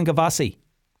Ofa Tuangavasi?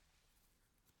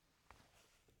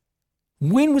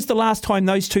 When was the last time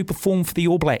those two performed for the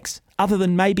All Blacks, other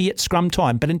than maybe at scrum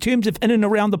time? But in terms of in and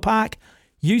around the park,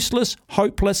 useless,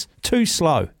 hopeless, too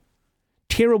slow.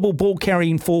 Terrible ball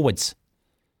carrying forwards.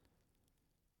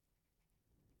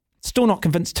 Still not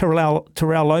convinced Terrell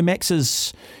Lomax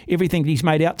is everything he's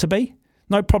made out to be.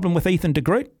 No problem with Ethan de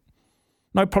Groot.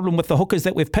 No problem with the hookers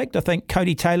that we've picked. I think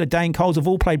Cody Taylor, Dane Coles have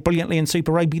all played brilliantly in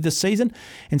Super Rugby this season.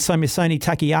 And Somisoni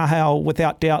Takiahau,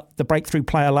 without doubt, the breakthrough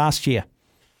player last year.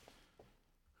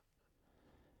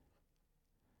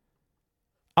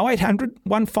 0800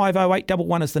 150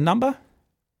 811 is the number.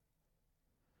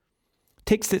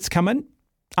 Text that's come in.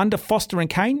 Under Foster and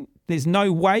Kane, there's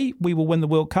no way we will win the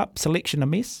World Cup. Selection a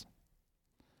mess.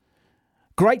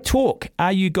 Great talk.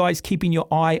 Are you guys keeping your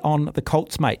eye on the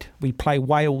Colts, mate? We play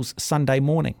Wales Sunday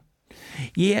morning.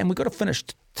 Yeah, and we've got to finish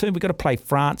too. We've got to play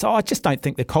France. I just don't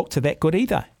think the Colts are that good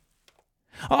either.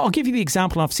 I'll give you the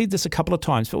example. I've said this a couple of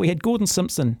times, but we had Gordon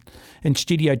Simpson in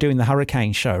studio doing the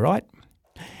Hurricane show, right?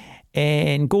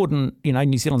 And Gordon,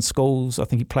 New Zealand schools, I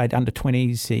think he played under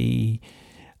 20s. He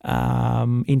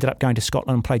ended up going to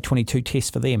Scotland and played 22 tests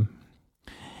for them.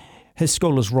 His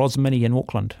school is Rosmini in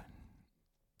Auckland.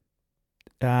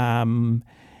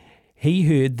 He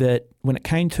heard that when it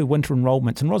came to winter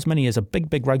enrolments, and Rosmini is a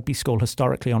big rugby school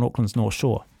historically on Auckland's North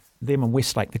Shore, them and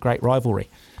Westlake, the great rivalry.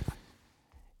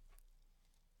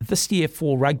 This year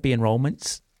for rugby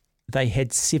enrolments, they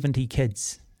had 70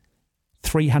 kids,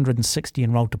 360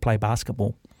 enrolled to play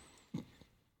basketball.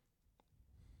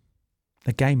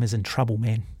 The game is in trouble,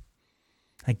 man.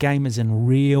 The game is in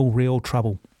real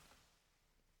trouble.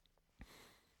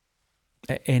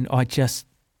 And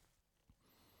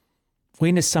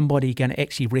when is somebody going to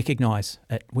actually recognise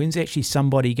it? When's actually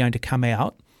somebody going to come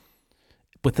out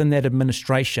within that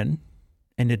administration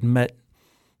and admit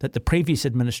that the previous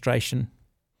administration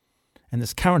and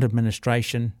this current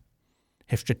administration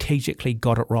have strategically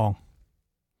got it wrong?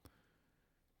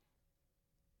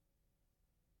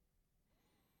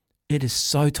 It is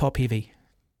so top-heavy.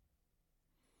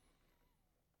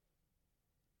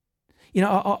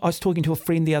 I was talking to a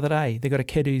friend the other day. They got a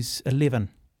kid who's 11.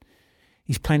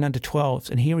 He's playing under 12s,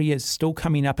 and here he is still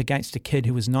coming up against a kid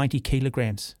who was 90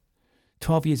 kilograms,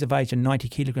 12 years of age and 90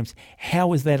 kilograms.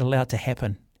 How is that allowed to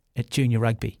happen at junior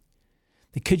rugby?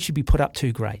 The kid should be put up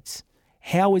 2 grades.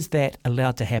 How is that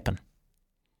allowed to happen?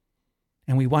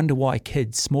 And we wonder why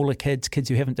kids, smaller kids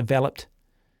who haven't developed,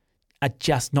 are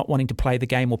just not wanting to play the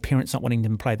game, or parents not wanting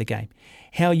them to play the game.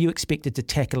 How are you expected to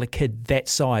tackle a kid that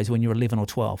size when you're 11 or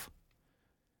 12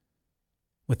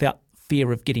 without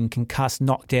fear of getting concussed,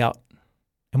 knocked out?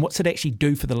 And what's it actually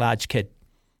do for the large kid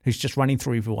who's just running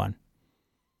through everyone?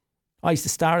 Oh, he's the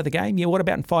star of the game? Yeah, what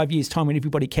about in 5 years' time when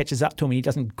everybody catches up to him and he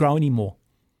doesn't grow anymore?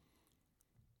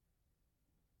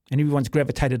 And everyone's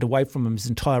gravitated away from him his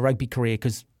entire rugby career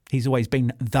because he's always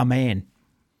been the man.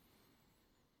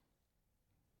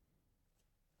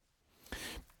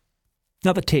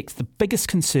 Another text. The biggest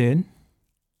concern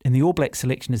in the All Black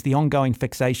selection is the ongoing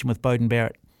fixation with Beauden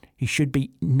Barrett. He should be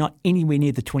not anywhere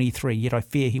near the 23, yet I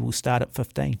fear he will start at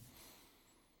 15.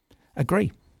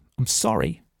 Agree. I'm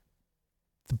sorry.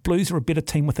 The Blues are a better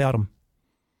team without him.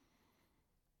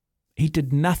 He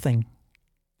did nothing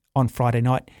on Friday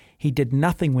night. He did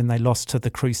nothing when they lost to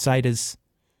the Crusaders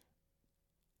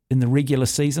in the regular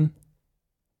season.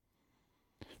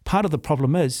 Part of the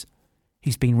problem is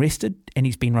he's been rested and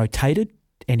he's been rotated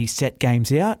and he's sat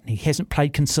games out and he hasn't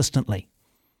played consistently.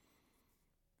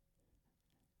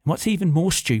 And what's even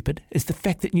more stupid is the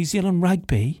fact that New Zealand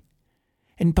Rugby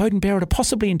and Beauden Barrett are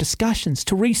possibly in discussions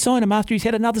to re-sign him after he's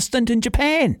had another stint in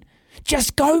Japan.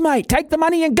 Just go, mate. Take the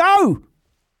money and go.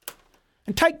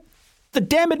 And take the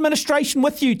damn administration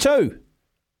with you too.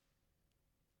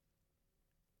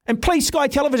 And please, Sky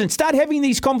Television, start having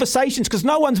these conversations because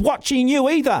no one's watching you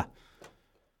either.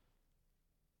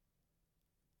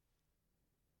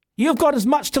 You've got as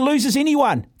much to lose as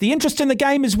anyone. The interest in the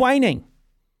game is waning.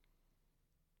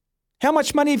 How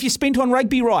much money have you spent on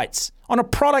rugby rights, on a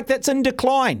product that's in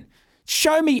decline?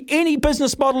 Show me any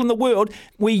business model in the world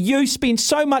where you spend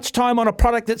so much time on a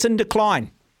product that's in decline.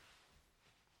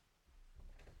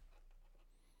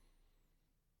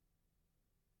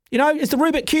 Is the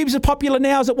Rubik Cubes as popular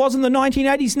now as it was in the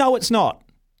 1980s? No, it's not.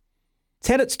 It's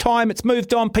had its time. It's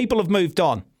moved on. People have moved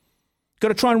on. Got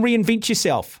to try and reinvent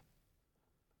yourself.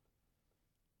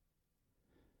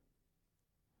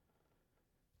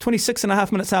 26 and a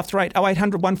half minutes after 8,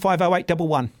 0800 150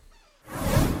 811.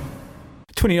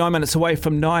 29 minutes away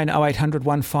from 9, 0800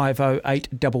 150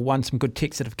 811. Some good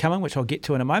texts that have come in, which I'll get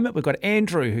to in a moment. We've got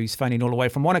Andrew, who's phoning all the way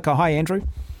from Wanaka. Hi, Andrew.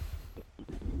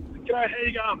 G'day, how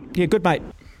you going? Yeah, good, mate.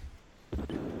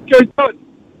 Good.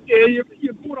 Yeah,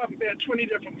 you brought up about 20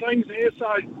 different things here,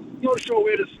 so not sure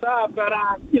where to start, but,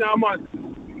 I'm a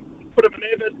bit of an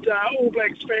avid All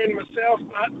Blacks fan myself,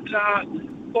 but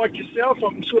like yourself,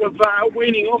 I'm sort of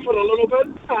weaning off it a little bit.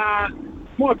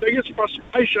 My biggest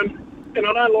frustration, and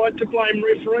I don't like to blame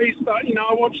referees, but,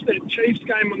 I watched that Chiefs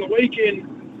game on the weekend,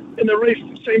 and the ref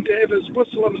seemed to have his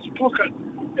whistle in his pocket,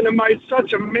 and it made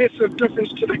such a massive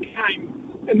difference to the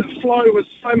game, and the flow was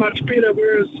so much better,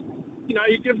 whereas,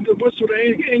 you give the whistle to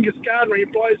Angus Gardner, he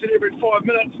blows it every 5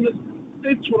 minutes, and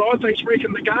that's what I think's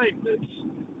wrecking the game.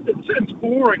 it's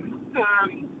boring.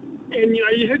 And, you know,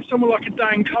 you have someone like a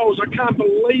Dane Coles. I can't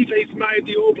believe he's made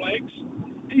the All Blacks.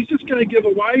 He's just going to give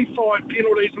away 5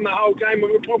 penalties in the whole game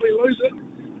and we'll probably lose it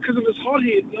because of his hot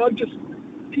head.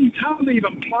 He's hardly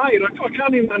even played. I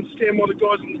can't even understand why the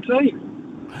guys on the team.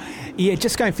 Yeah,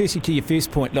 just going firstly to your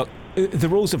first point, look, the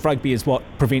rules of rugby is what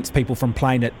prevents people from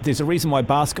playing it. There's a reason why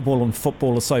basketball and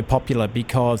football are so popular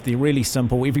because they're really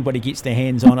simple. Everybody gets their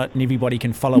hands on it and everybody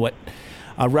can follow it.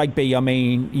 Rugby, I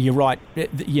mean, you're right,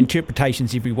 the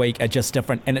interpretations every week are just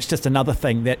different, and it's just another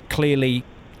thing that clearly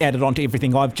added on to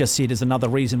everything I've just said is another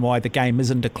reason why the game is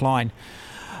in decline.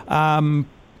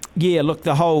 Look,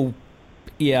 the whole,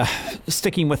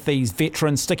 sticking with these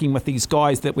veterans, sticking with these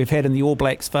guys that we've had in the All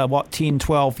Blacks for, 10,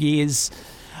 12 years,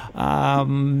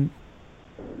 I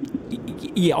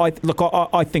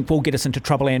think will get us into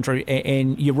trouble, Andrew,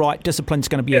 and you're right, discipline's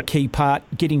going to be a key part.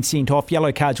 Getting sent off,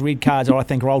 yellow cards, red cards I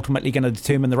think are ultimately going to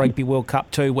determine the Rugby World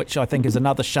Cup too, which I think is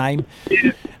another shame.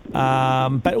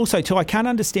 But also too, I can't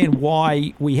understand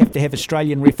why we have to have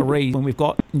Australian referees when we've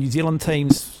got New Zealand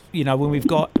teams, you know, when we've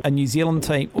got a New Zealand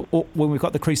team, or when we've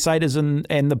got the Crusaders and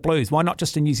the Blues. Why not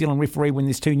just a New Zealand referee when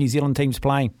there's 2 New Zealand teams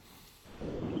playing?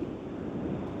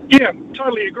 Yeah,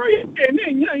 totally agree. And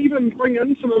you know, even bring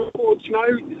in some awards, you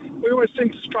know, we always seem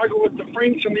to struggle with the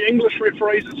French and the English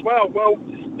referees as well. Well,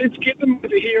 let's get them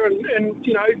over here and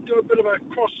you know, do a bit of a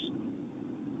cross,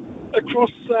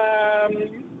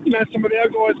 you know, some of our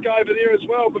guys go over there as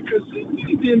well because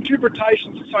the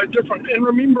interpretations are so different. And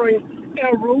remembering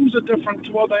our rules are different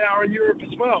to what they are in Europe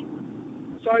as well.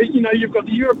 So, you know, you've got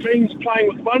the Europeans playing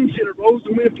with one set of rules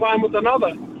and we're playing with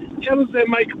another. How does that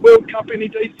make a World Cup any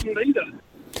decent either?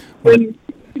 When,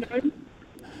 you know,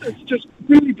 it's just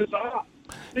really bizarre.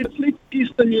 Let's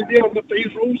test in New Zealand that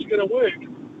these rules are going to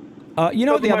work. You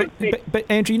know what but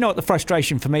Andrew, you know what the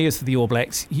frustration for me is for the All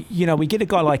Blacks? You know, we get a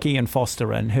guy like Ian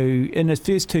Foster who in his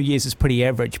first 2 years is pretty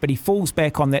average, but he falls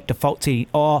back on that default setting.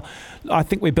 I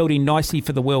think we're building nicely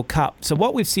for the World Cup. So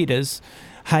what we've said is,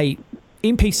 hey,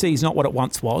 NPC is not what it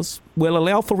once was. We'll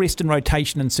allow for rest and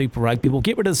rotation in Super Rugby. We'll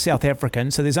get rid of the South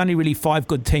Africans. So there's only really 5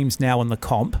 good teams now in the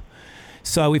comp.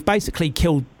 So we've basically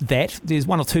killed that. There's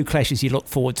 1 or 2 clashes you look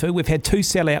forward to. We've had 2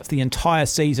 sellouts the entire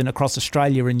season across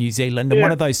Australia and New Zealand, and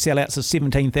one of those sellouts is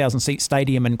 17,000 seat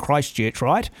stadium in Christchurch,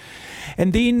 right?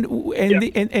 And then,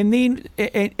 and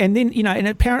then, you know, and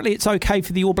apparently it's okay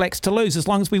for the All Blacks to lose as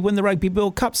long as we win the Rugby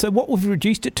World Cup. So what we've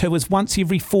reduced it to is once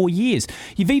every 4 years.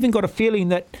 You've even got a feeling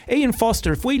that Ian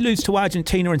Foster, if we lose to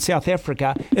Argentina and South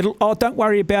Africa, don't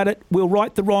worry about it. We'll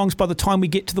right the wrongs by the time we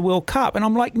get to the World Cup. And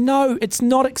I'm like, no, it's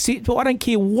not acceptable. I don't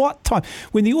care what time.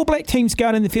 When the All Black teams go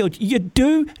out in the field, you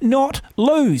do not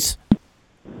lose.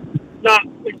 No,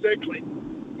 exactly.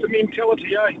 The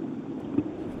mentality, eh?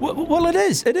 Well, it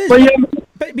is. It is.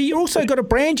 But you also got a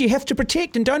brand you have to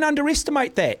protect, and don't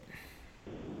underestimate that.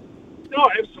 No,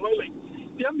 absolutely.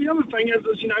 The other thing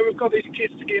is, you know, we've got these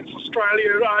tests against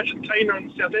Australia, Argentina,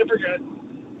 and South Africa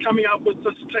coming up with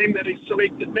this team that he's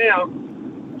selected now.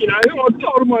 You know, I'd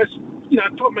almost, you know,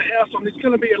 put my house on. There's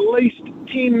going to be at least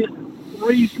 10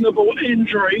 reasonable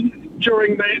injury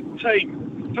during that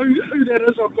team. Who that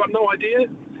is, I've got no idea.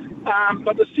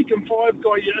 But the second 5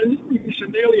 guy you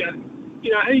mentioned earlier,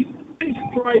 you know, he's a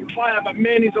great player, but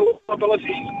man, he's a liability.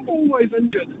 He's always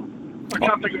injured. I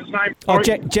can't think of his name. Oh,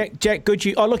 Jack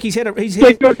Goodhue. Oh, look, he's had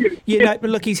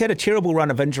a terrible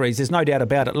run of injuries. There's no doubt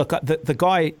about it. Look, the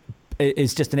guy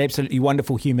is just an absolutely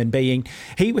wonderful human being.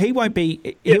 He won't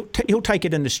be. He'll take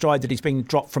it in the stride that he's been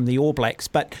dropped from the All Blacks.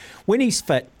 But when he's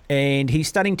fit and he's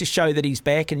starting to show that he's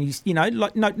back, and he's, you know,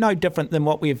 like no different than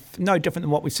what we've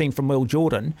seen from Will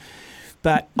Jordan.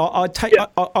 But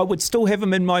I would still have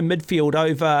him in my midfield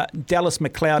over Dallas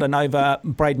McLeod and over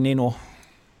Braden Ennor.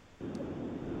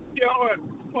 Yeah, I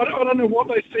don't know what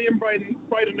they see in Braden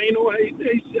Ennor.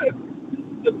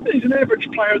 He's an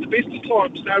average player at the best of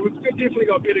times. Now, we've definitely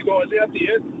got better guys out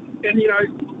there. And, you know,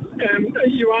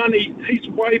 Ioane, he's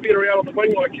way better out on the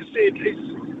wing, like you said. He's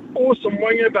awesome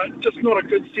winger, but just not a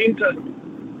good centre.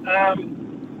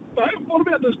 But what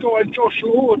about this guy, Josh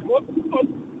Lord?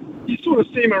 You sort of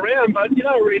see him around, but you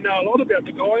don't really know a lot about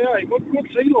the guy, eh?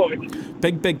 What's he like?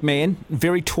 Big man,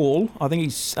 very tall. I think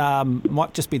he's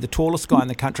might just be the tallest guy in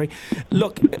the country.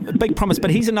 Look, big promise, but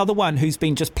he's another one who's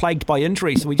been just plagued by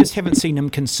injuries, so we just haven't seen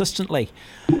him consistently.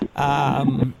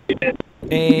 But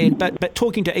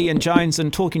talking to Ian Jones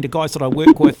and talking to guys that I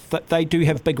work with, that they do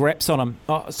have big raps on him.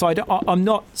 So I'm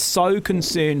not so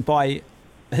concerned by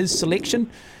his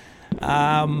selection.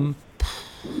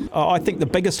 I think the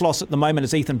biggest loss at the moment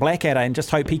is Ethan Blackadder, and just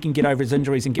hope he can get over his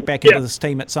injuries and get back into this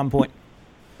team at some point.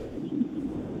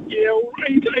 Yeah, well,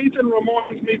 Ethan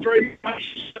reminds me very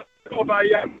much of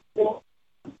a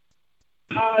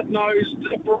hard-nosed,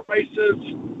 abrasive,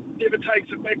 never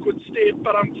takes a backward step.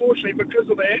 But unfortunately, because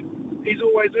of that, he's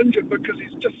always injured because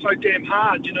he's just so damn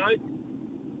hard, you know.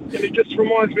 And he just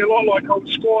reminds me a lot like old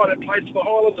Squire that played for the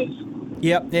Highlanders.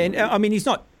 Yep, and I mean he's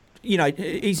not,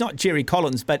 he's not Jerry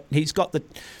Collins, but he's got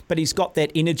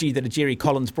that energy that a Jerry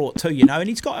Collins brought too, and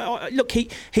he's got he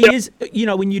is,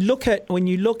 when you look at, I mean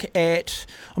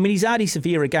he's Ardie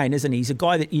Savea again, isn't he? He's a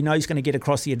guy that he's going to get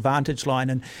across the advantage line,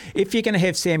 and if you're going to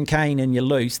have Sam Cane in your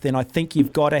loose, then I think you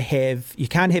can't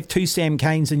have two Sam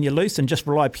Canes in your loose and just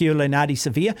rely purely on Ardie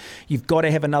Savea. You've got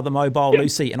to have another mobile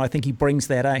Lucy, and I think he brings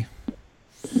that, eh?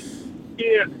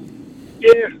 Yeah.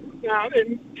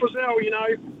 And Frizzell,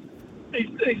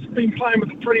 he's been playing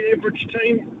with a pretty average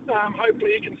team.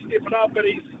 Hopefully he can step it up, but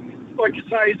he's, like you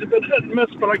say, he's a bit hit and miss,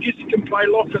 but I guess he can play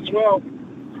lock as well.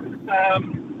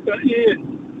 But yeah,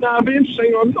 it'll be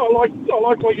interesting. I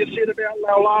like what you said about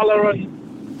Laulala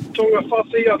and Tonga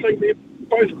Fossi. I think they're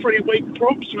both pretty weak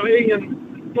props, really,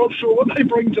 and not sure what they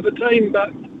bring to the team,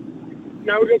 but we've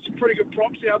got some pretty good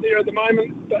props out there at the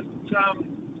moment, but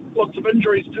lots of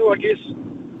injuries too, I guess.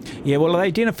 Yeah, well, they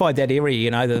identified that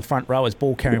area, the front rowers,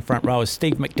 ball-carrying front rowers,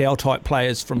 Steve McDowell-type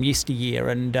players from yesteryear,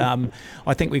 and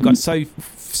I think we've got so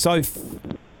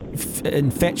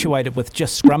infatuated with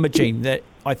just scrummaging that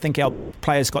I think our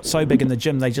players got so big in the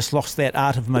gym they just lost that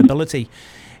art of mobility.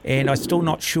 And I'm still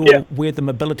not sure where the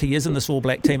mobility is in this All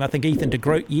Black team. I think Ethan de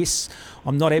Groot, yes.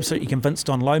 I'm not absolutely convinced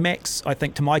on Lomax. I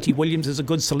think Tamaiti Williams is a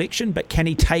good selection, but can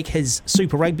he take his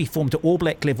Super Rugby form to All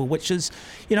Black level, which is,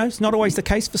 it's not always the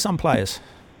case for some players.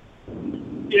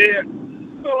 Yeah.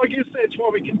 Well, I guess that's why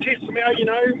we can test them out,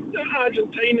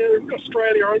 Argentina,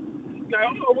 Australia.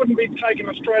 I wouldn't be taking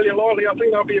Australia lightly. I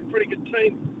think they'll be a pretty good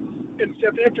team. In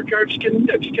South Africa,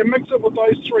 if you can mix it with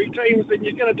those three teams, then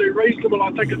you're going to do reasonable,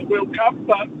 I think, at the World Cup.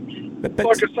 But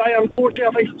like I say, unfortunately,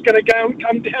 I think it's going to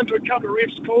come down to a couple of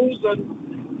refs' calls,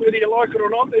 and whether you like it or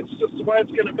not, that's just the way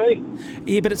it's going to be.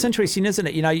 Yeah, but it's interesting, isn't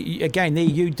it? Again, there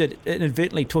you did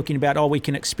inadvertently talking about, we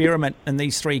can experiment in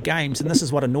these three games, and this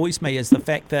is what annoys me, is the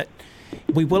fact that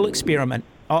we will experiment.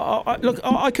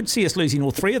 I could see us losing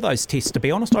all three of those tests, to be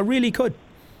honest. I really could.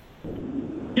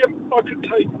 Yep, I could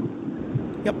too.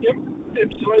 Yep,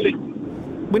 absolutely.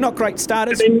 We're not great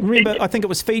starters. Remember, I think it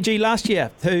was Fiji last year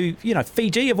who,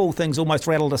 Fiji of all things almost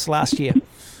rattled us last year.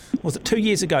 Was it 2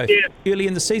 years ago? Yeah. Early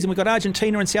in the season, we got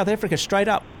Argentina and South Africa straight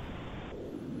up.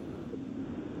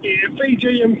 Yeah,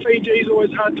 Fiji's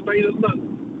always hard to beat, isn't it?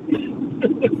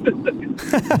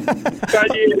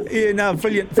 But, yeah, no,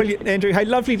 brilliant, Andrew. Hey,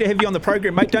 lovely to have you on the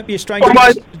program, mate. Don't be a stranger.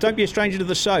 Don't be a stranger to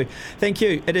the show. Thank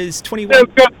you. It is 21.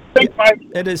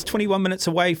 It is 21 minutes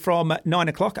away from 9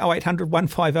 o'clock. 0800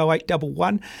 150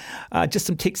 811. Just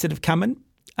some texts that have come in.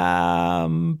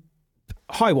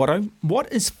 Hi, Watto.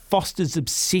 What is Foster's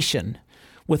obsession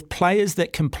with players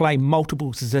that can play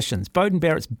multiple positions? Beauden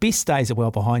Barrett's best days are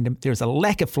well behind him. There is a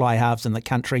lack of fly halves in the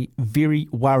country. Very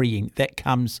worrying. That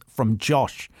comes from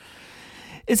Josh.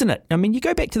 Isn't it? I mean, you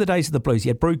go back to the days of the Blues.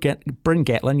 You had Bryn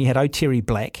Gatlin, you had O'Terry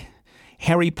Black,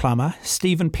 Harry Plummer,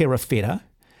 Stephen Perifetta,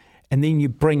 and then you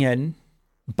bring in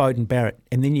Beauden Barrett.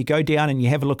 And then you go down and you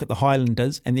have a look at the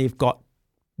Highlanders, and they've got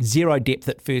zero depth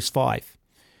at first five.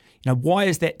 Why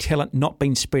is that talent not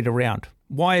being spread around?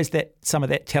 Why is that some of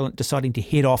that talent deciding to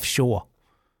head offshore?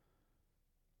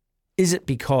 Is it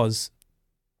because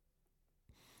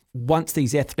once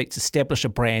these athletes establish a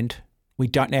brand, we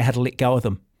don't know how to let go of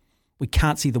them? We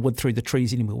can't see the wood through the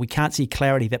trees anymore. We can't see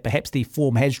clarity that perhaps their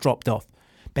form has dropped off.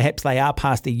 Perhaps they are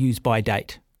past their use-by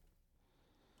date.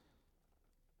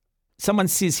 Someone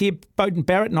says here, Beauden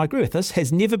Barrett, and I agree with this,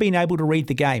 has never been able to read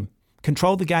the game,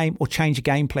 control the game, or change a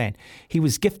game plan. He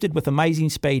was gifted with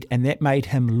amazing speed, and that made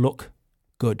him look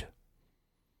good.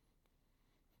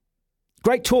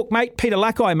 Great talk, mate. Peter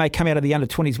Lakai may come out of the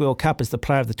Under-20s World Cup as the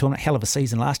player of the tournament. Hell of a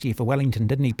season last year for Wellington,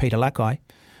 didn't he, Peter Lakai?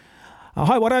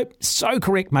 Hi, Watto. So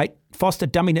correct, mate. Foster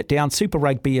dumbing it down. Super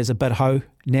Rugby is a bit ho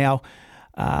now.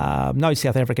 No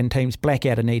South African teams.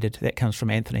 Blackout are needed. That comes from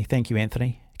Anthony. Thank you,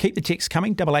 Anthony. Keep the texts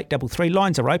coming, 8833.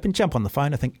 Lines are open. Jump on the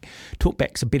phone. I think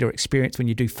Talkback's a better experience when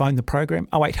you do phone the program.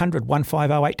 0800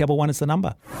 150 811 is the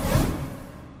number.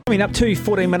 Coming up to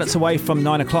 14 minutes away from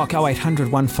 9 o'clock,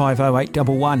 0800 150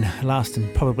 811. Last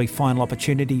and probably final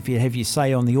opportunity if you have your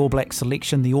say on the All Black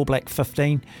selection, the All Black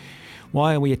 15.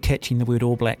 Why are we attaching the word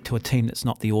All Black to a team that's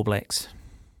not the All Blacks?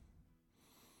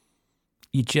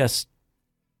 You just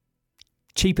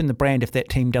cheapen the brand if that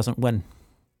team doesn't win,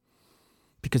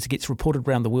 because it gets reported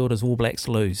around the world as All Blacks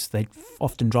lose. They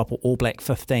often drop All Black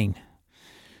 15.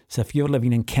 So if you're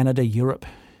living in Canada, Europe,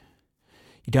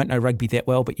 you don't know rugby that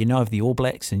well, but you know of the All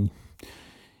Blacks, and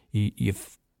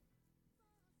you've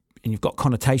and you've got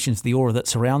connotations of the aura that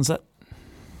surrounds it,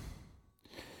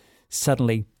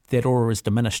 suddenly that aura is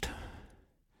diminished.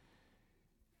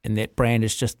 And that brand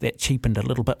is just that cheapened a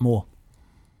little bit more.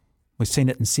 We've seen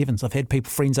it in sevens. I've had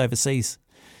friends overseas,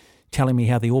 telling me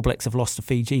how the All Blacks have lost to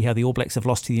Fiji, how the All Blacks have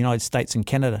lost to the United States and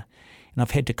Canada. And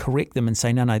I've had to correct them and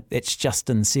say, no, that's just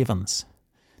in sevens.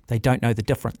 They don't know the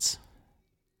difference.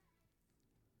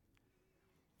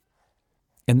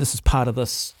 And this is part of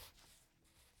this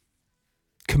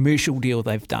commercial deal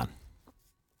they've done.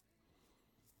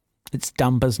 It's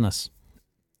dumb business.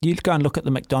 You go and look at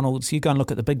the McDonald's, you go and look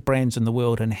at the big brands in the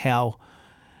world and how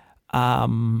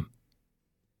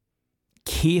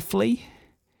carefully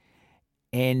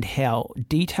and how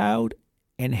detailed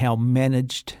and how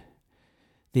managed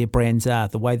their brands are.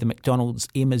 The way the McDonald's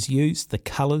M is used, the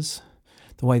colours,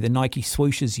 the way the Nike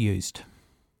swoosh is used.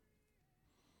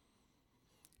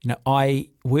 You know, I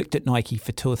worked at Nike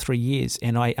for 2 or 3 years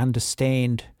and I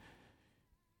understand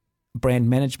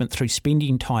brand management through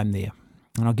spending time there.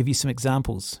 And I'll give you some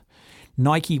examples.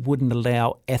 Nike wouldn't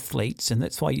allow athletes, and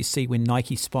that's why you see when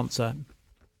Nike sponsor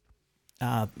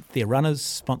their runners,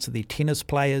 sponsor their tennis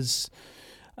players,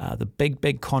 the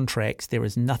big contracts, there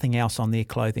is nothing else on their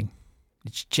clothing.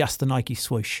 It's just the Nike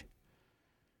swoosh.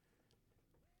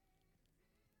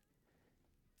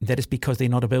 That is because they're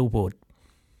not a billboard.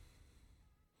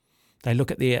 They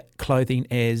look at their clothing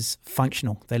as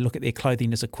functional. They look at their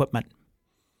clothing as equipment.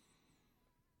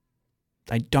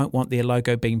 They don't want their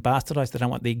logo being bastardised. They don't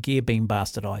want their gear being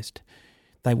bastardised.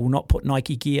 They will not put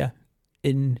Nike gear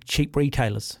in cheap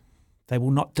retailers. They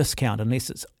will not discount unless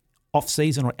it's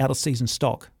off-season or out-of-season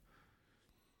stock.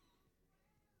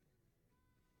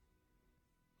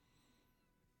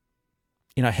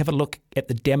 You know, have a look at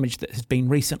the damage that has been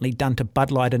recently done to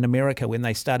Bud Light in America when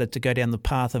they started to go down the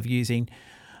path of using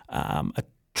a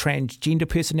transgender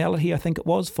personality, I think it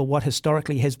was, for what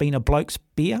historically has been a bloke's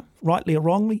beer, rightly or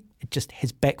wrongly. It just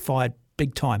has backfired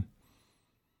big time.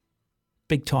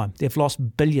 Big time. They've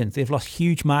lost billions. They've lost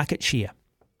huge market share.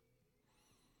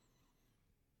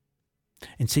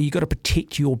 And so you've got to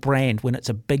protect your brand when it's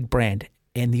a big brand.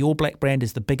 And the All Black brand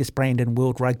is the biggest brand in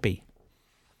world rugby.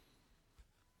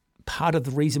 Part of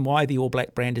the reason why the All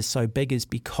Black brand is so big is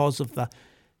because of the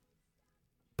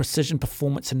precision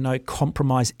performance and no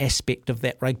compromise aspect of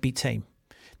that rugby team.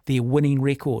 Their winning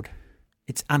record.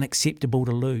 It's unacceptable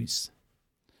to lose.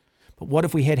 But what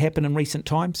have we had happen in recent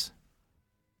times?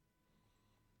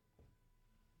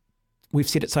 We've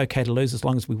said it's okay to lose as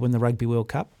long as we win the Rugby World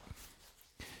Cup.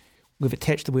 We've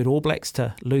attached the word All Blacks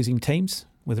to losing teams,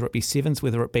 whether it be sevens,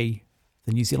 whether it be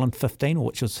the New Zealand 15, or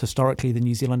which was historically the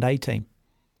New Zealand A team.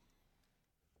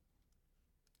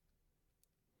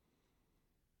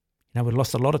 You know, we've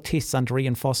lost a lot of tests under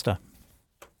Ian Foster.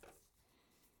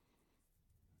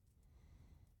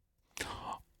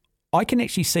 I can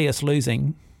actually see us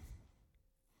losing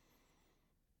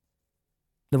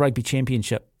the Rugby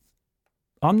Championship.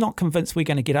 I'm not convinced we're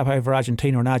going to get up over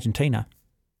Argentina and Argentina.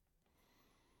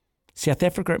 South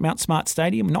Africa at Mount Smart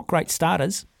Stadium, not great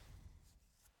starters.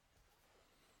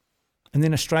 And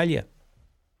then Australia.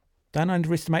 Don't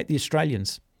underestimate the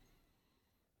Australians.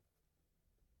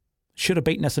 Should have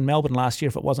beaten us in Melbourne last year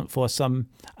if it wasn't for some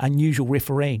unusual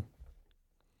refereeing.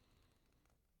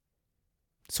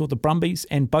 Saw the Brumbies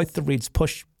and both the Reds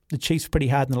push the Chiefs pretty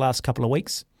hard in the last couple of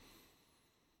weeks.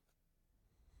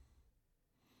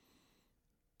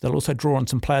 They'll also draw on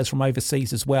some players from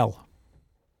overseas as well.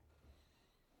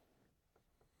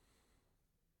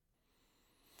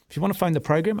 If you want to phone the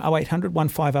program, 0800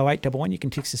 150811, you can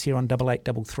text us here on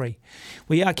 8833.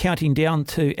 We are counting down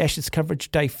to Ashes coverage,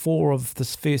 day 4 of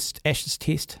this first Ashes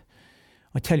test.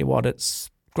 I tell you what, it's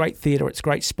great theatre, it's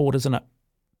great sport, isn't it?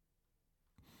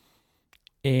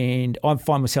 And I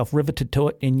find myself riveted to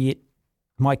it, and yet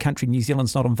my country, New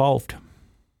Zealand's not involved.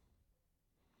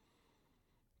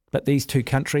 But these two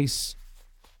countries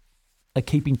are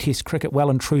keeping Test cricket well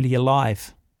and truly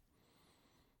alive.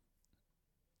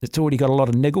 It's already got a lot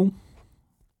of niggle.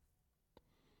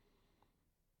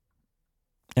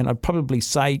 And I'd probably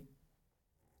say,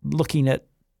 looking at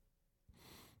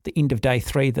the end of day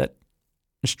 3, that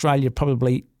Australia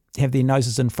probably have their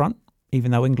noses in front, even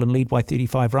though England lead by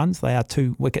 35 runs. They are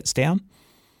 2 wickets down.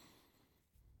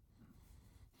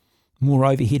 More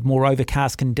overhead, more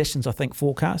overcast conditions, I think,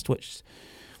 forecast, which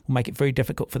will make it very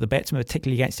difficult for the batsmen,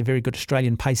 particularly against a very good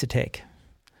Australian pace attack.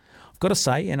 Got to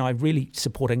say, and I really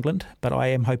support England, but I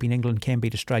am hoping England can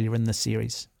beat Australia in this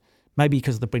series. Maybe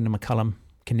because of the Brendan McCullum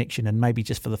connection, and maybe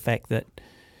just for the fact that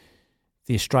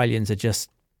the Australians are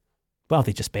just, well,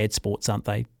 they're just bad sports, aren't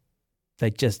they? They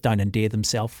just don't endear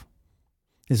themselves.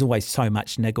 There's always so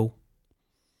much niggle.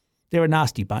 They're a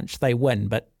nasty bunch. They win,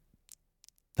 but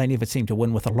They never seem to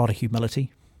win with a lot of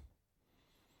humility.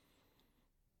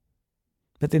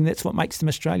 But then that's what makes them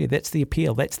Australia. That's the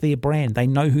appeal. That's their brand. They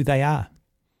know who they are.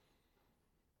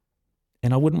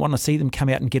 And I wouldn't want to see them come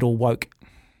out and get all woke.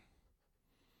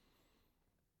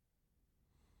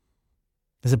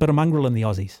 There's a bit of mongrel in the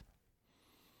Aussies.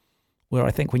 Where I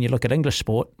think when you look at English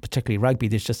sport, particularly rugby,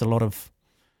 there's just a lot of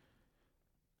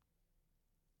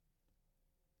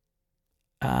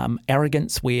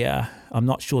arrogance where I'm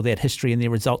not sure that history and their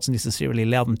results necessarily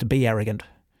allow them to be arrogant.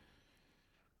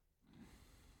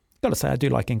 Got to say, I do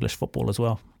like English football as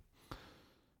well.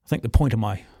 I think the point of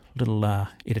my little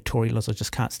editorial is I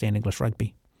just can't stand English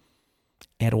rugby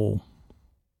at all.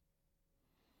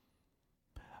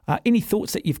 Any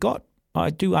thoughts that you've got?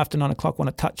 I do, after 9 o'clock, want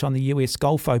to touch on the US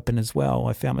Golf Open as well.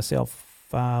 I found myself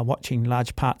watching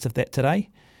large parts of that today,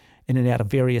 in and out of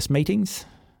various meetings.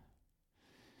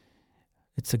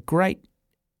 It's a great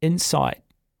insight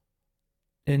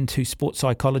into sports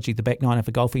psychology, the back nine of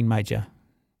a golfing major.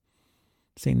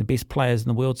 Seeing the best players in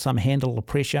the world, some handle the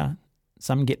pressure,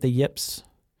 some get the yips,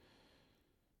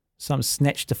 some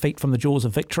snatch defeat from the jaws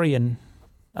of victory, and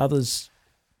others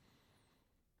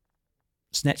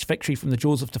snatch victory from the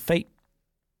jaws of defeat.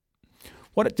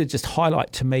 What it did just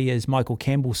highlight to me is Michael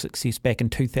Campbell's success back in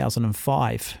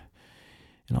 2005.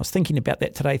 And I was thinking about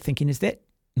that today, thinking, that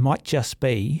might just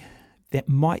be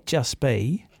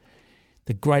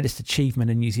the greatest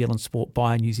achievement in New Zealand sport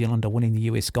by a New Zealander winning the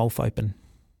US Golf Open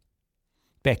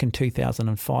back in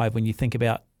 2005. When you think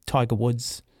about Tiger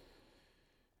Woods,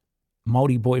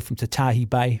 Māori boy from Tatahi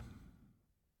Bay,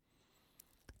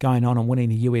 going on and winning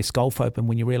the US Golf Open,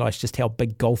 when you realise just how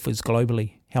big golf is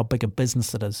globally, how big a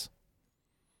business it is.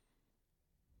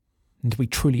 And we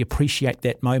truly appreciate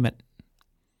that moment.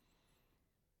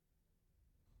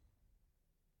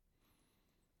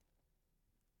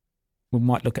 We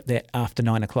might look at that after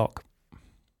 9 o'clock.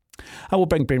 I will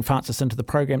bring Brent Francis into the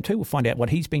program too. We'll find out what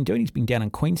he's been doing. He's been down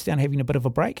in Queenstown having a bit of a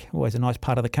break. Always a nice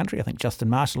part of the country. I think Justin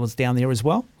Marshall is down there as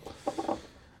well.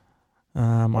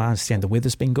 I understand the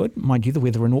weather's been good. Mind you, the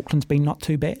weather in Auckland's been not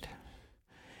too bad.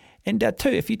 And too,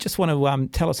 if you just want to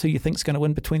tell us who you think's going to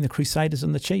win between the Crusaders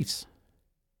and the Chiefs.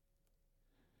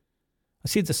 I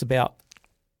said this about,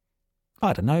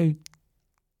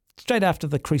 straight after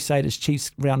the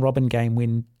Crusaders-Chiefs round-robin game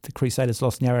when the Crusaders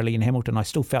lost narrowly in Hamilton. I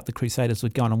still felt the Crusaders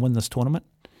would go on and win this tournament.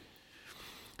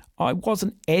 I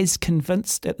wasn't as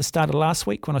convinced at the start of last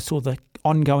week when I saw the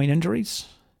ongoing injuries.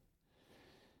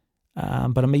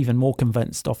 But I'm even more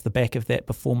convinced off the back of that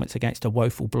performance against a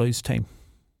woeful Blues team.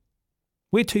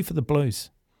 Where to for the Blues?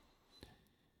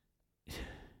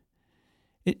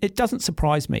 It doesn't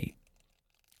surprise me.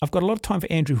 I've got a lot of time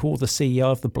for Andrew Hall, the CEO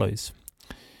of the Blues.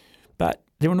 But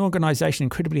they're an organisation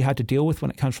incredibly hard to deal with when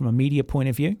it comes from a media point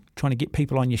of view, trying to get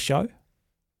people on your show.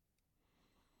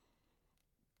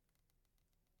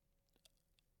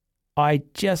 I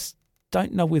just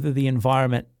don't know whether the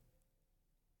environment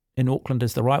in Auckland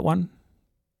is the right one.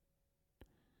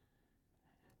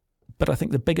 But I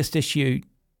think the biggest issue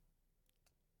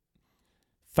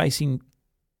facing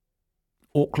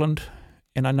Auckland,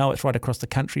 and I know it's right across the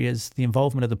country, is the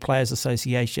involvement of the Players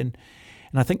Association.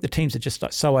 And I think the teams are just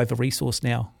so over-resourced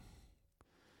now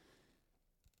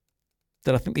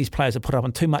that I think these players are put up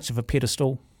on too much of a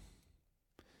pedestal,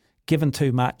 given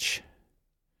too much,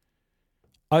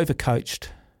 overcoached,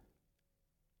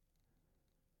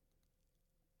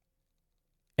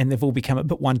 and they've all become a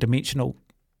bit one-dimensional,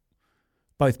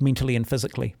 both mentally and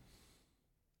physically.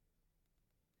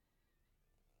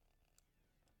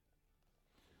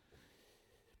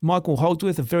 Michael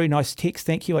Holdsworth, a very nice text.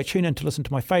 Thank you. I tune in to listen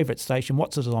to my favourite station.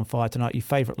 What's It Is on Fire tonight? Your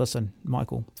favourite listen,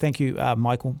 Michael. Thank you,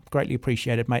 Michael. Greatly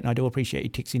appreciated, mate. And I do appreciate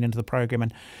you texting into the program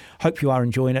and hope you are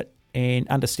enjoying it, and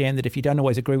understand that if you don't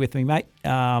always agree with me, mate,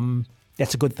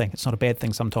 that's a good thing. It's not a bad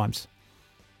thing sometimes.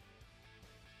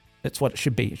 That's what it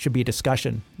should be. It should be a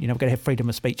discussion. We've got to have freedom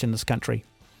of speech in this country.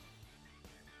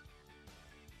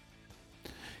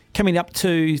 Coming up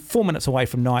to 4 minutes away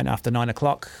from 9 after 9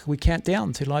 o'clock, we count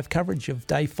down to live coverage of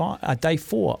day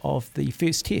 4 of the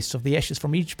first test of the Ashes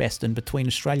from Edgbaston between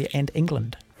Australia and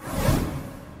England.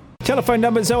 Telephone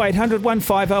number is 0800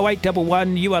 150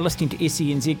 811. You are listening to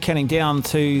SENZ, counting down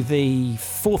to the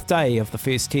fourth day of the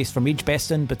first test from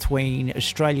Edgbaston between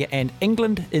Australia and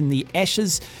England in the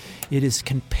Ashes. It is a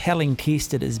compelling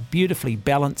test. It is beautifully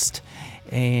balanced.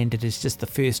 And it is just the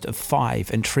first of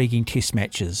 5 intriguing test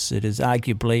matches. It is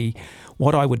arguably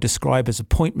what I would describe as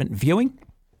appointment viewing,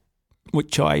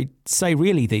 which I say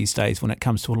really these days when it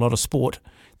comes to a lot of sport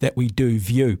that we do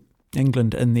view.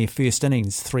 England in their first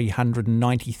innings,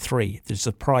 393. The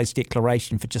surprise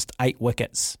declaration for just 8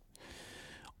 wickets.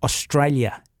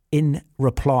 Australia in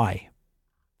reply,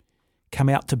 come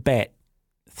out to bat,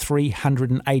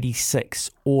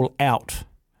 386 all out.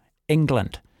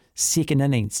 England, second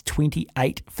innings,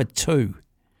 28 for 2.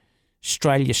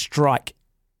 Australia strike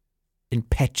in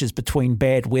patches between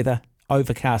bad weather,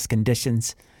 overcast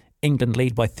conditions. England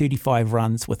lead by 35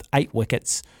 runs with 8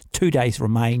 wickets. 2 days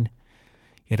remain.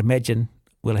 You'd imagine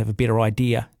we'll have a better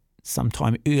idea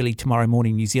sometime early tomorrow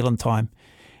morning New Zealand time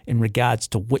in regards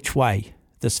to which way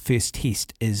this first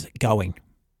test is going.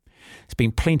 There's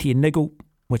been plenty of niggle,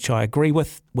 which I agree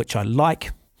with, which I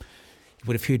like. You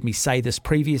would have heard me say this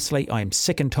previously. I am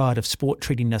sick and tired of sport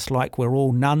treating us like we're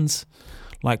all nuns,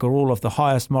 like we're all of the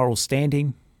highest moral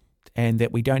standing, and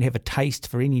that we don't have a taste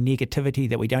for any negativity,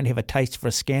 that we don't have a taste for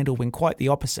a scandal, when quite the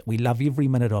opposite. We love every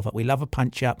minute of it. We love a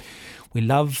punch-up. We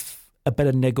love a bit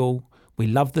of niggle. We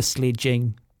love the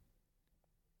sledging,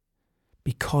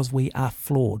 because we are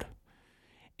flawed.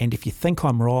 And if you think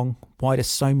I'm wrong, why do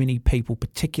so many people,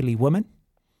 particularly women,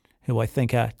 who I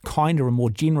think are kinder and more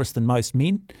generous than most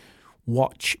men,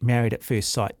 watch Married at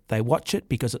First Sight? They watch it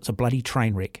because it's a bloody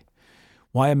train wreck.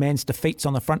 Why are man's defeats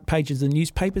on the front pages of the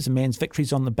newspapers and man's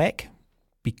victories on the back?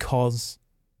 Because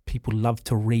people love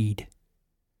to read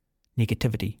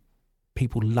negativity.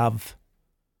 People love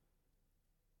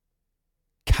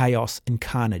chaos and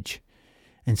carnage.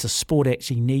 And so sport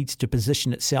actually needs to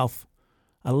position itself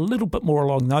a little bit more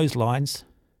along those lines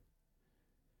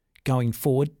going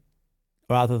forward,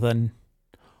 rather than,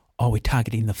 oh, we're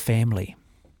targeting the family.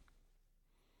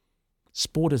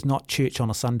 Sport is not church on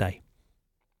a Sunday.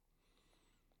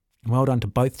 And well done to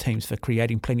both teams for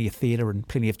creating plenty of theatre and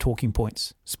plenty of talking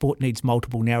points. Sport needs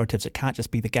multiple narratives. It can't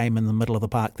just be the game in the middle of the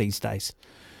park these days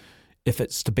if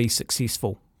it's to be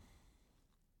successful.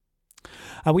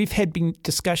 We've had been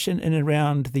discussion in and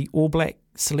around the All Black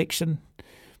selection.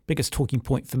 Biggest talking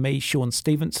point for me, Sean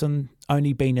Stevenson,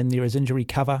 only been in there as injury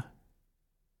cover.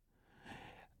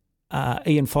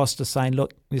 Ian Foster saying,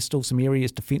 look, there's still some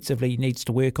areas defensively he needs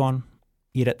to work on.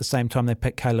 Yet at the same time, they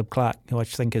pick Caleb Clark, who I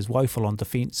think is woeful on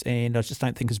defence, and I just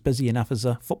don't think is busy enough as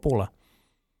a footballer.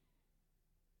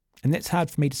 And that's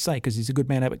hard for me to say, because he's a good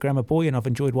man up at Grammar Boy, and I've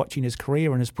enjoyed watching his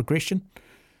career and his progression.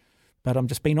 But I'm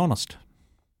just being honest.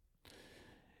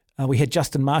 We had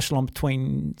Justin Marshall on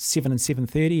between 7 and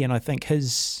 7:30, and I think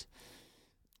his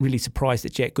really surprised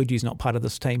that Jack Goodhue's not part of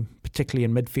this team, particularly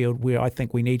in midfield, where I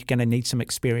think we're going to need some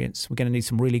experience. We're going to need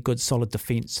some really good, solid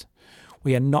defence.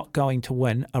 We are not going to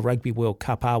win a Rugby World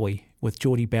Cup, are we, with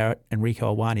Geordie Barrett and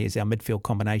Rieko Ioane as our midfield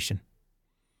combination?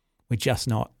 We're just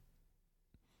not.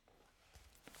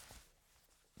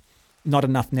 Not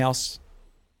enough nous.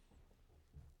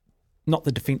 Not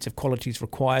the defensive qualities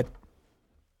required.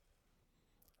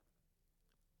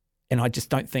 And I just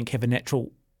don't think have a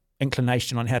natural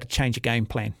inclination on how to change a game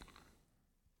plan.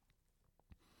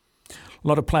 A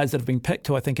lot of players that have been picked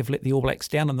who I think have let the All Blacks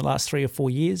down in the last 3 or 4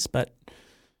 years, but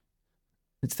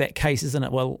it's that case, isn't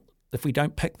it? Well, if we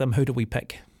don't pick them, who do we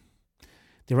pick?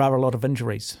 There are a lot of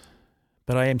injuries,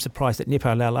 but I am surprised that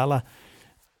Nepo Laulala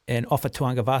and Ofa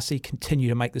Tuangavasi continue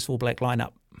to make this All Black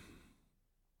lineup.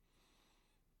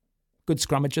 Good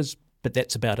scrummages, but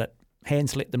that's about it.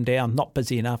 Hands let them down, not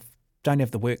busy enough. Don't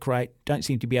have the work rate, don't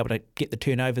seem to be able to get the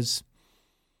turnovers.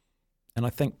 And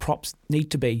I think props need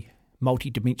to be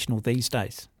multi-dimensional these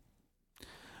days.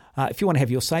 If you want to have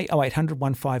your say, 0800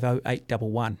 150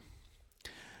 811.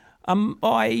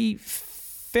 I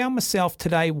found myself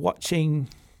today watching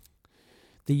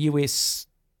the US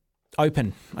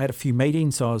Open. I had a few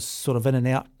meetings, so I was sort of in and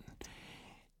out.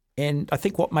 And I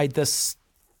think what made this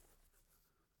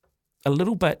a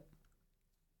little bit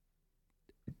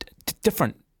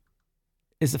different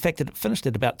is the fact that it finished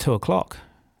at about 2 o'clock.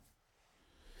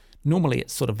 Normally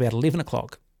it's sort of about 11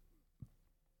 o'clock.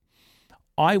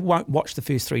 I won't watch the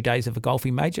first 3 days of a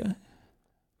golfing major,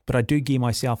 but I do gear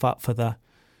myself up for the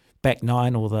back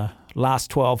 9 or the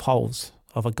last 12 holes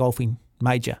of a golfing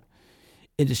major.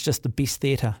 It is just the best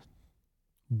theatre.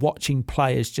 Watching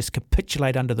players just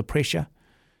capitulate under the pressure,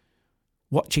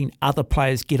 watching other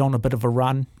players get on a bit of a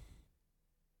run,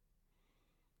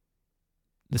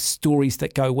 the stories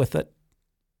that go with it,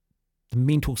 the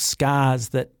mental scars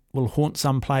that will haunt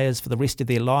some players for the rest of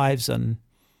their lives, and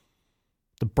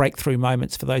the breakthrough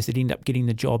moments for those that end up getting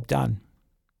the job done.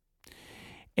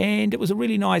 And it was a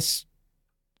really nice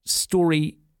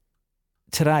story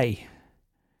today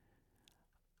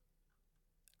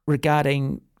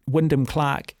regarding Wyndham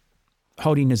Clark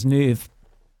holding his nerve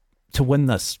to win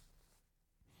this.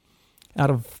 Out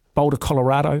of Boulder,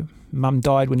 Colorado. Mum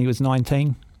died when he was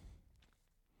 19.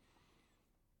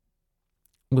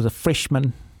 Was a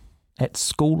freshman at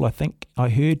school, I think I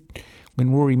heard,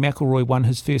 when Rory McIlroy won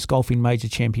his first golfing major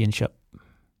championship.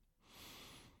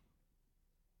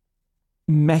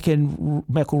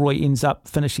 McIlroy ends up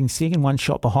finishing second, one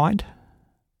shot behind.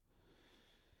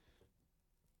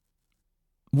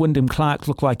 Wyndham Clark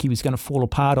looked like he was going to fall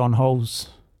apart on holes,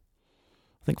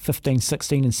 I think 15,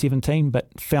 16 and 17,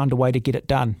 but found a way to get it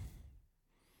done.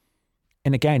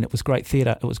 And again, it was great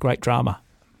theatre. It was great drama.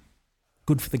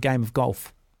 Good for the game of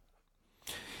golf.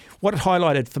 What it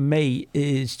highlighted for me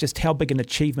is just how big an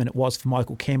achievement it was for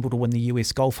Michael Campbell to win the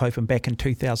US Golf Open back in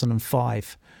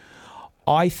 2005.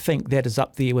 I think that is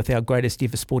up there with our greatest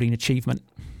ever sporting achievement.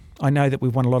 I know that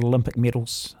we've won a lot of Olympic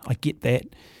medals. I get that.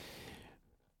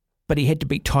 But he had to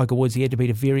beat Tiger Woods. He had to beat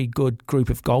a very good group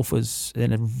of golfers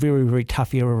in a very, very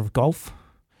tough era of golf.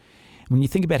 When you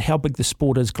think about how big the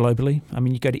sport is globally, I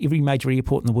mean, you go to every major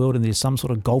airport in the world and there's some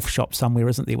sort of golf shop somewhere,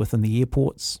 isn't there, within the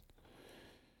airports?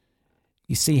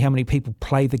 You see how many people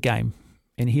play the game.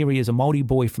 And here he is, a Māori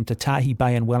boy from Tatahi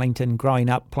Bay in Wellington, growing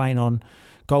up playing on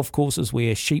golf courses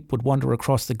where sheep would wander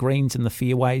across the greens and the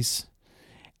fairways,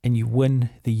 and you win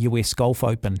the US Golf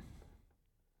Open.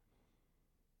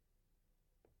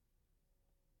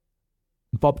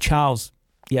 Bob Charles,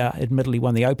 admittedly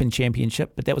won the Open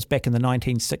Championship, but that was back in the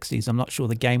 1960s. I'm not sure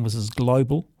the game was as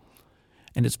global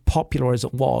and as popular as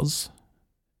it was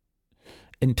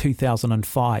in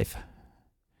 2005.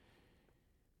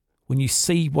 When you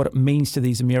see what it means to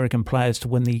these American players to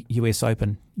win the US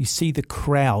Open, you see the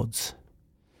crowds.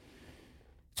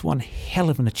 It's one hell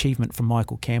of an achievement from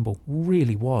Michael Campbell,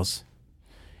 really was.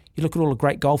 You look at all the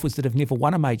great golfers that have never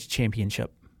won a major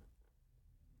championship.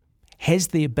 Has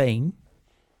there been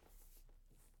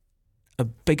a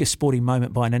bigger sporting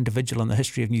moment by an individual in the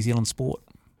history of New Zealand sport?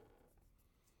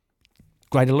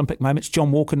 Great Olympic moments.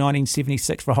 John Walker,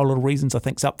 1976, for a whole lot of reasons, I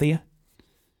think is up there.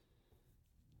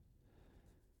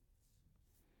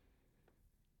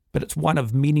 But it's one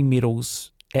of many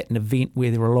medals at an event where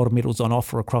there are a lot of medals on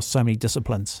offer across so many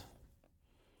disciplines.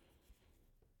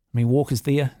 I mean, Walker's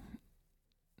there.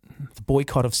 The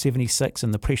boycott of 76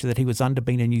 and the pressure that he was under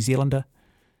being a New Zealander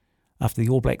after the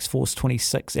All Blacks forced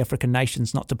 26 African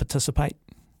nations not to participate.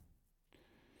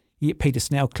 Yet Peter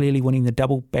Snell clearly winning the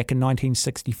double back in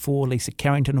 1964, Lisa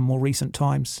Carrington in more recent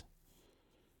times.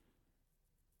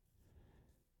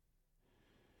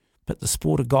 But the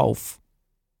sport of golf,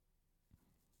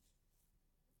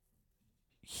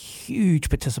 huge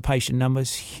participation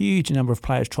numbers, huge number of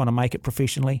players trying to make it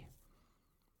professionally.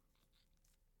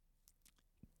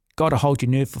 Got to hold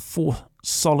your nerve for 4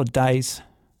 solid days.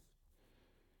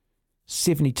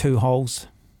 72 holes.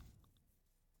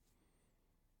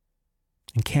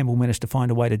 And Campbell managed to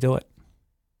find a way to do it.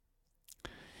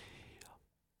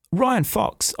 Ryan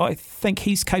Fox, I think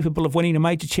he's capable of winning a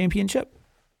major championship,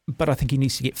 but I think he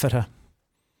needs to get fitter.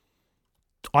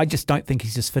 I just don't think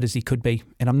he's as fit as he could be,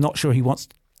 and I'm not sure he wants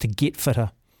to get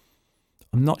fitter.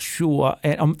 I'm not sure,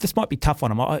 and this might be tough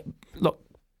on him. Look,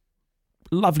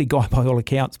 lovely guy by all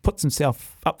accounts, puts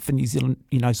himself up for New Zealand,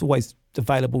 is always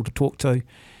available to talk to,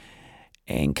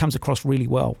 and comes across really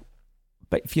well.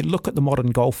 But if you look at the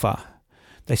modern golfer,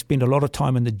 they spend a lot of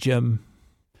time in the gym.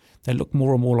 They look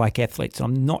more and more like athletes.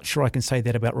 I'm not sure I can say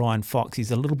that about Ryan Fox.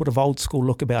 He's a little bit of old school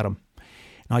look about him.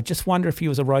 And I just wonder if he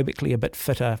was aerobically a bit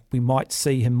fitter, we might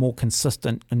see him more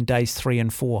consistent in days 3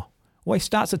 and 4. Well, he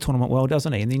starts the tournament well,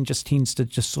 doesn't he? And then just tends to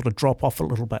just sort of drop off a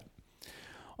little bit.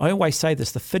 I always say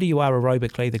this, the fitter you are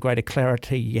aerobically, the greater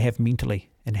clarity you have mentally,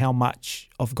 and how much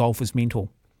of golf is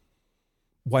mental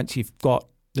once you've got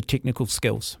the technical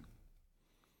skills.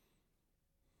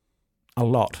 A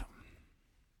lot.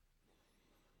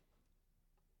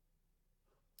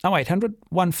 0800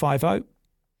 150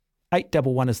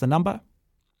 811 is the number.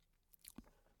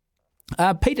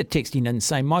 Peter texting in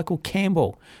saying, Michael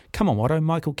Campbell. Come on, Watto.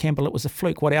 Michael Campbell, it was a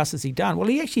fluke. What else has he done? Well,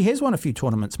 he actually has won a few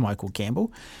tournaments, Michael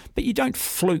Campbell. But you don't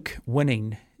fluke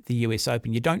winning the US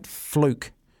Open. You don't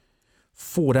fluke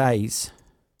 4 days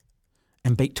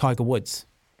and beat Tiger Woods.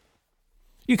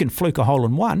 You can fluke a hole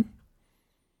in one.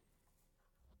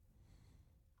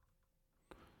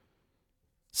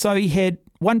 So he had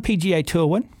 1 PGA Tour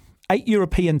win, 8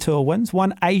 European Tour wins,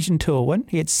 1 Asian Tour win.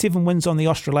 He had 7 wins on the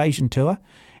Australasian Tour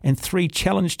and 3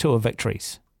 Challenge Tour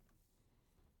victories.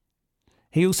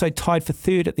 He also tied for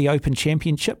 3rd at the Open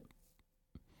Championship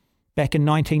back in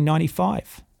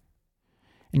 1995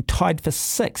 and tied for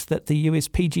 6th at the US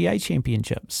PGA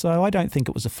Championship. So I don't think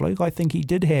it was a fluke. I think he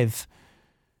did have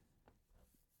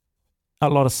a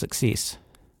lot of success.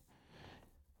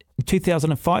 In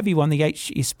 2005, he won the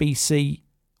HSBC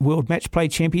World Match Play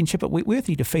Championship at Wentworth.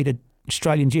 He defeated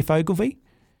Australian Jeff Ogilvy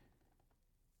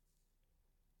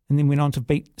and then went on to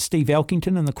beat Steve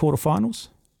Elkington in the quarterfinals.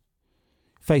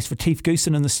 Faced Retief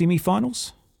Goosen in the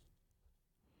semi-finals.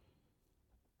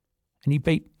 And he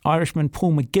beat Irishman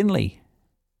Paul McGinley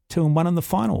 2-1 in the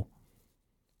final.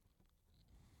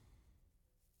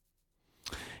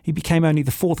 He became only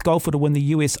the fourth golfer to win the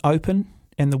US Open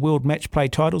and the World Match Play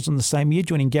titles in the same year,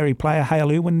 joining Gary Player,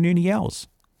 Hale Irwin and Ernie Els.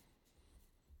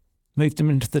 Moved him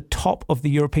into the top of the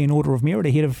European Order of Merit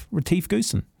ahead of Retief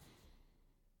Goosen.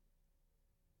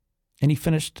 And he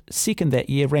finished second that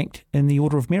year, ranked in the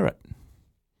Order of Merit.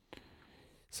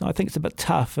 So I think it's a bit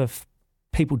tough if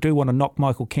people do want to knock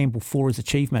Michael Campbell for his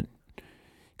achievement.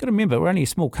 You've got to remember, we're only a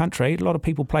small country. A lot of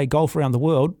people play golf around the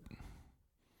world.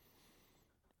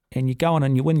 And you go on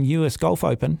and you win the US Golf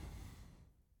Open.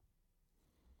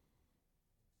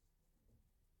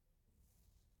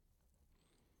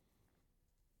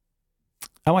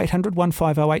 Oh, 0800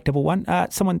 150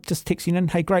 811. Someone just texting in,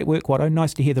 hey, great work, Watto.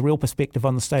 Nice to hear the real perspective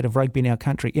on the state of rugby in our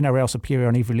country. NRL superior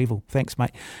on every level. Thanks,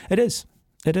 mate. It is.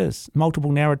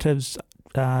 Multiple narratives,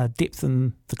 depth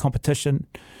in the competition,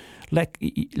 lack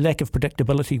of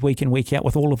predictability week in, week out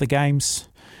with all of the games.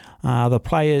 The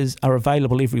players are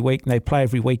available every week and they play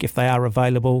every week if they are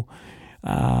available.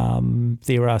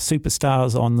 There are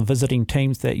superstars on the visiting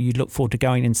teams that you look forward to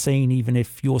going and seeing even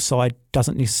if your side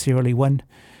doesn't necessarily win.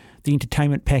 The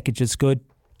entertainment package is good.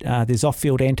 There's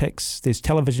off-field antics. There's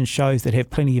television shows that have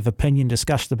plenty of opinion,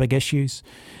 discuss the big issues.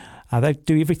 They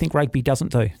do everything rugby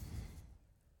doesn't do.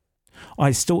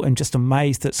 I still am just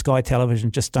amazed that Sky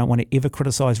Television just don't want to ever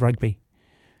criticise rugby.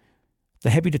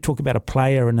 They're happy to talk about a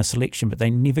player and a selection, but they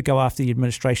never go after the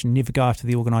administration, never go after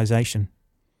the organisation.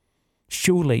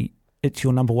 Surely it's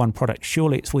your number one product.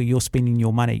 Surely it's where you're spending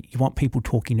your money. You want people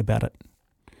talking about it.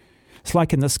 It's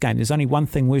like in this game, there's only one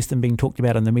thing worse than being talked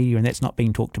about in the media, and that's not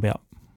being talked about.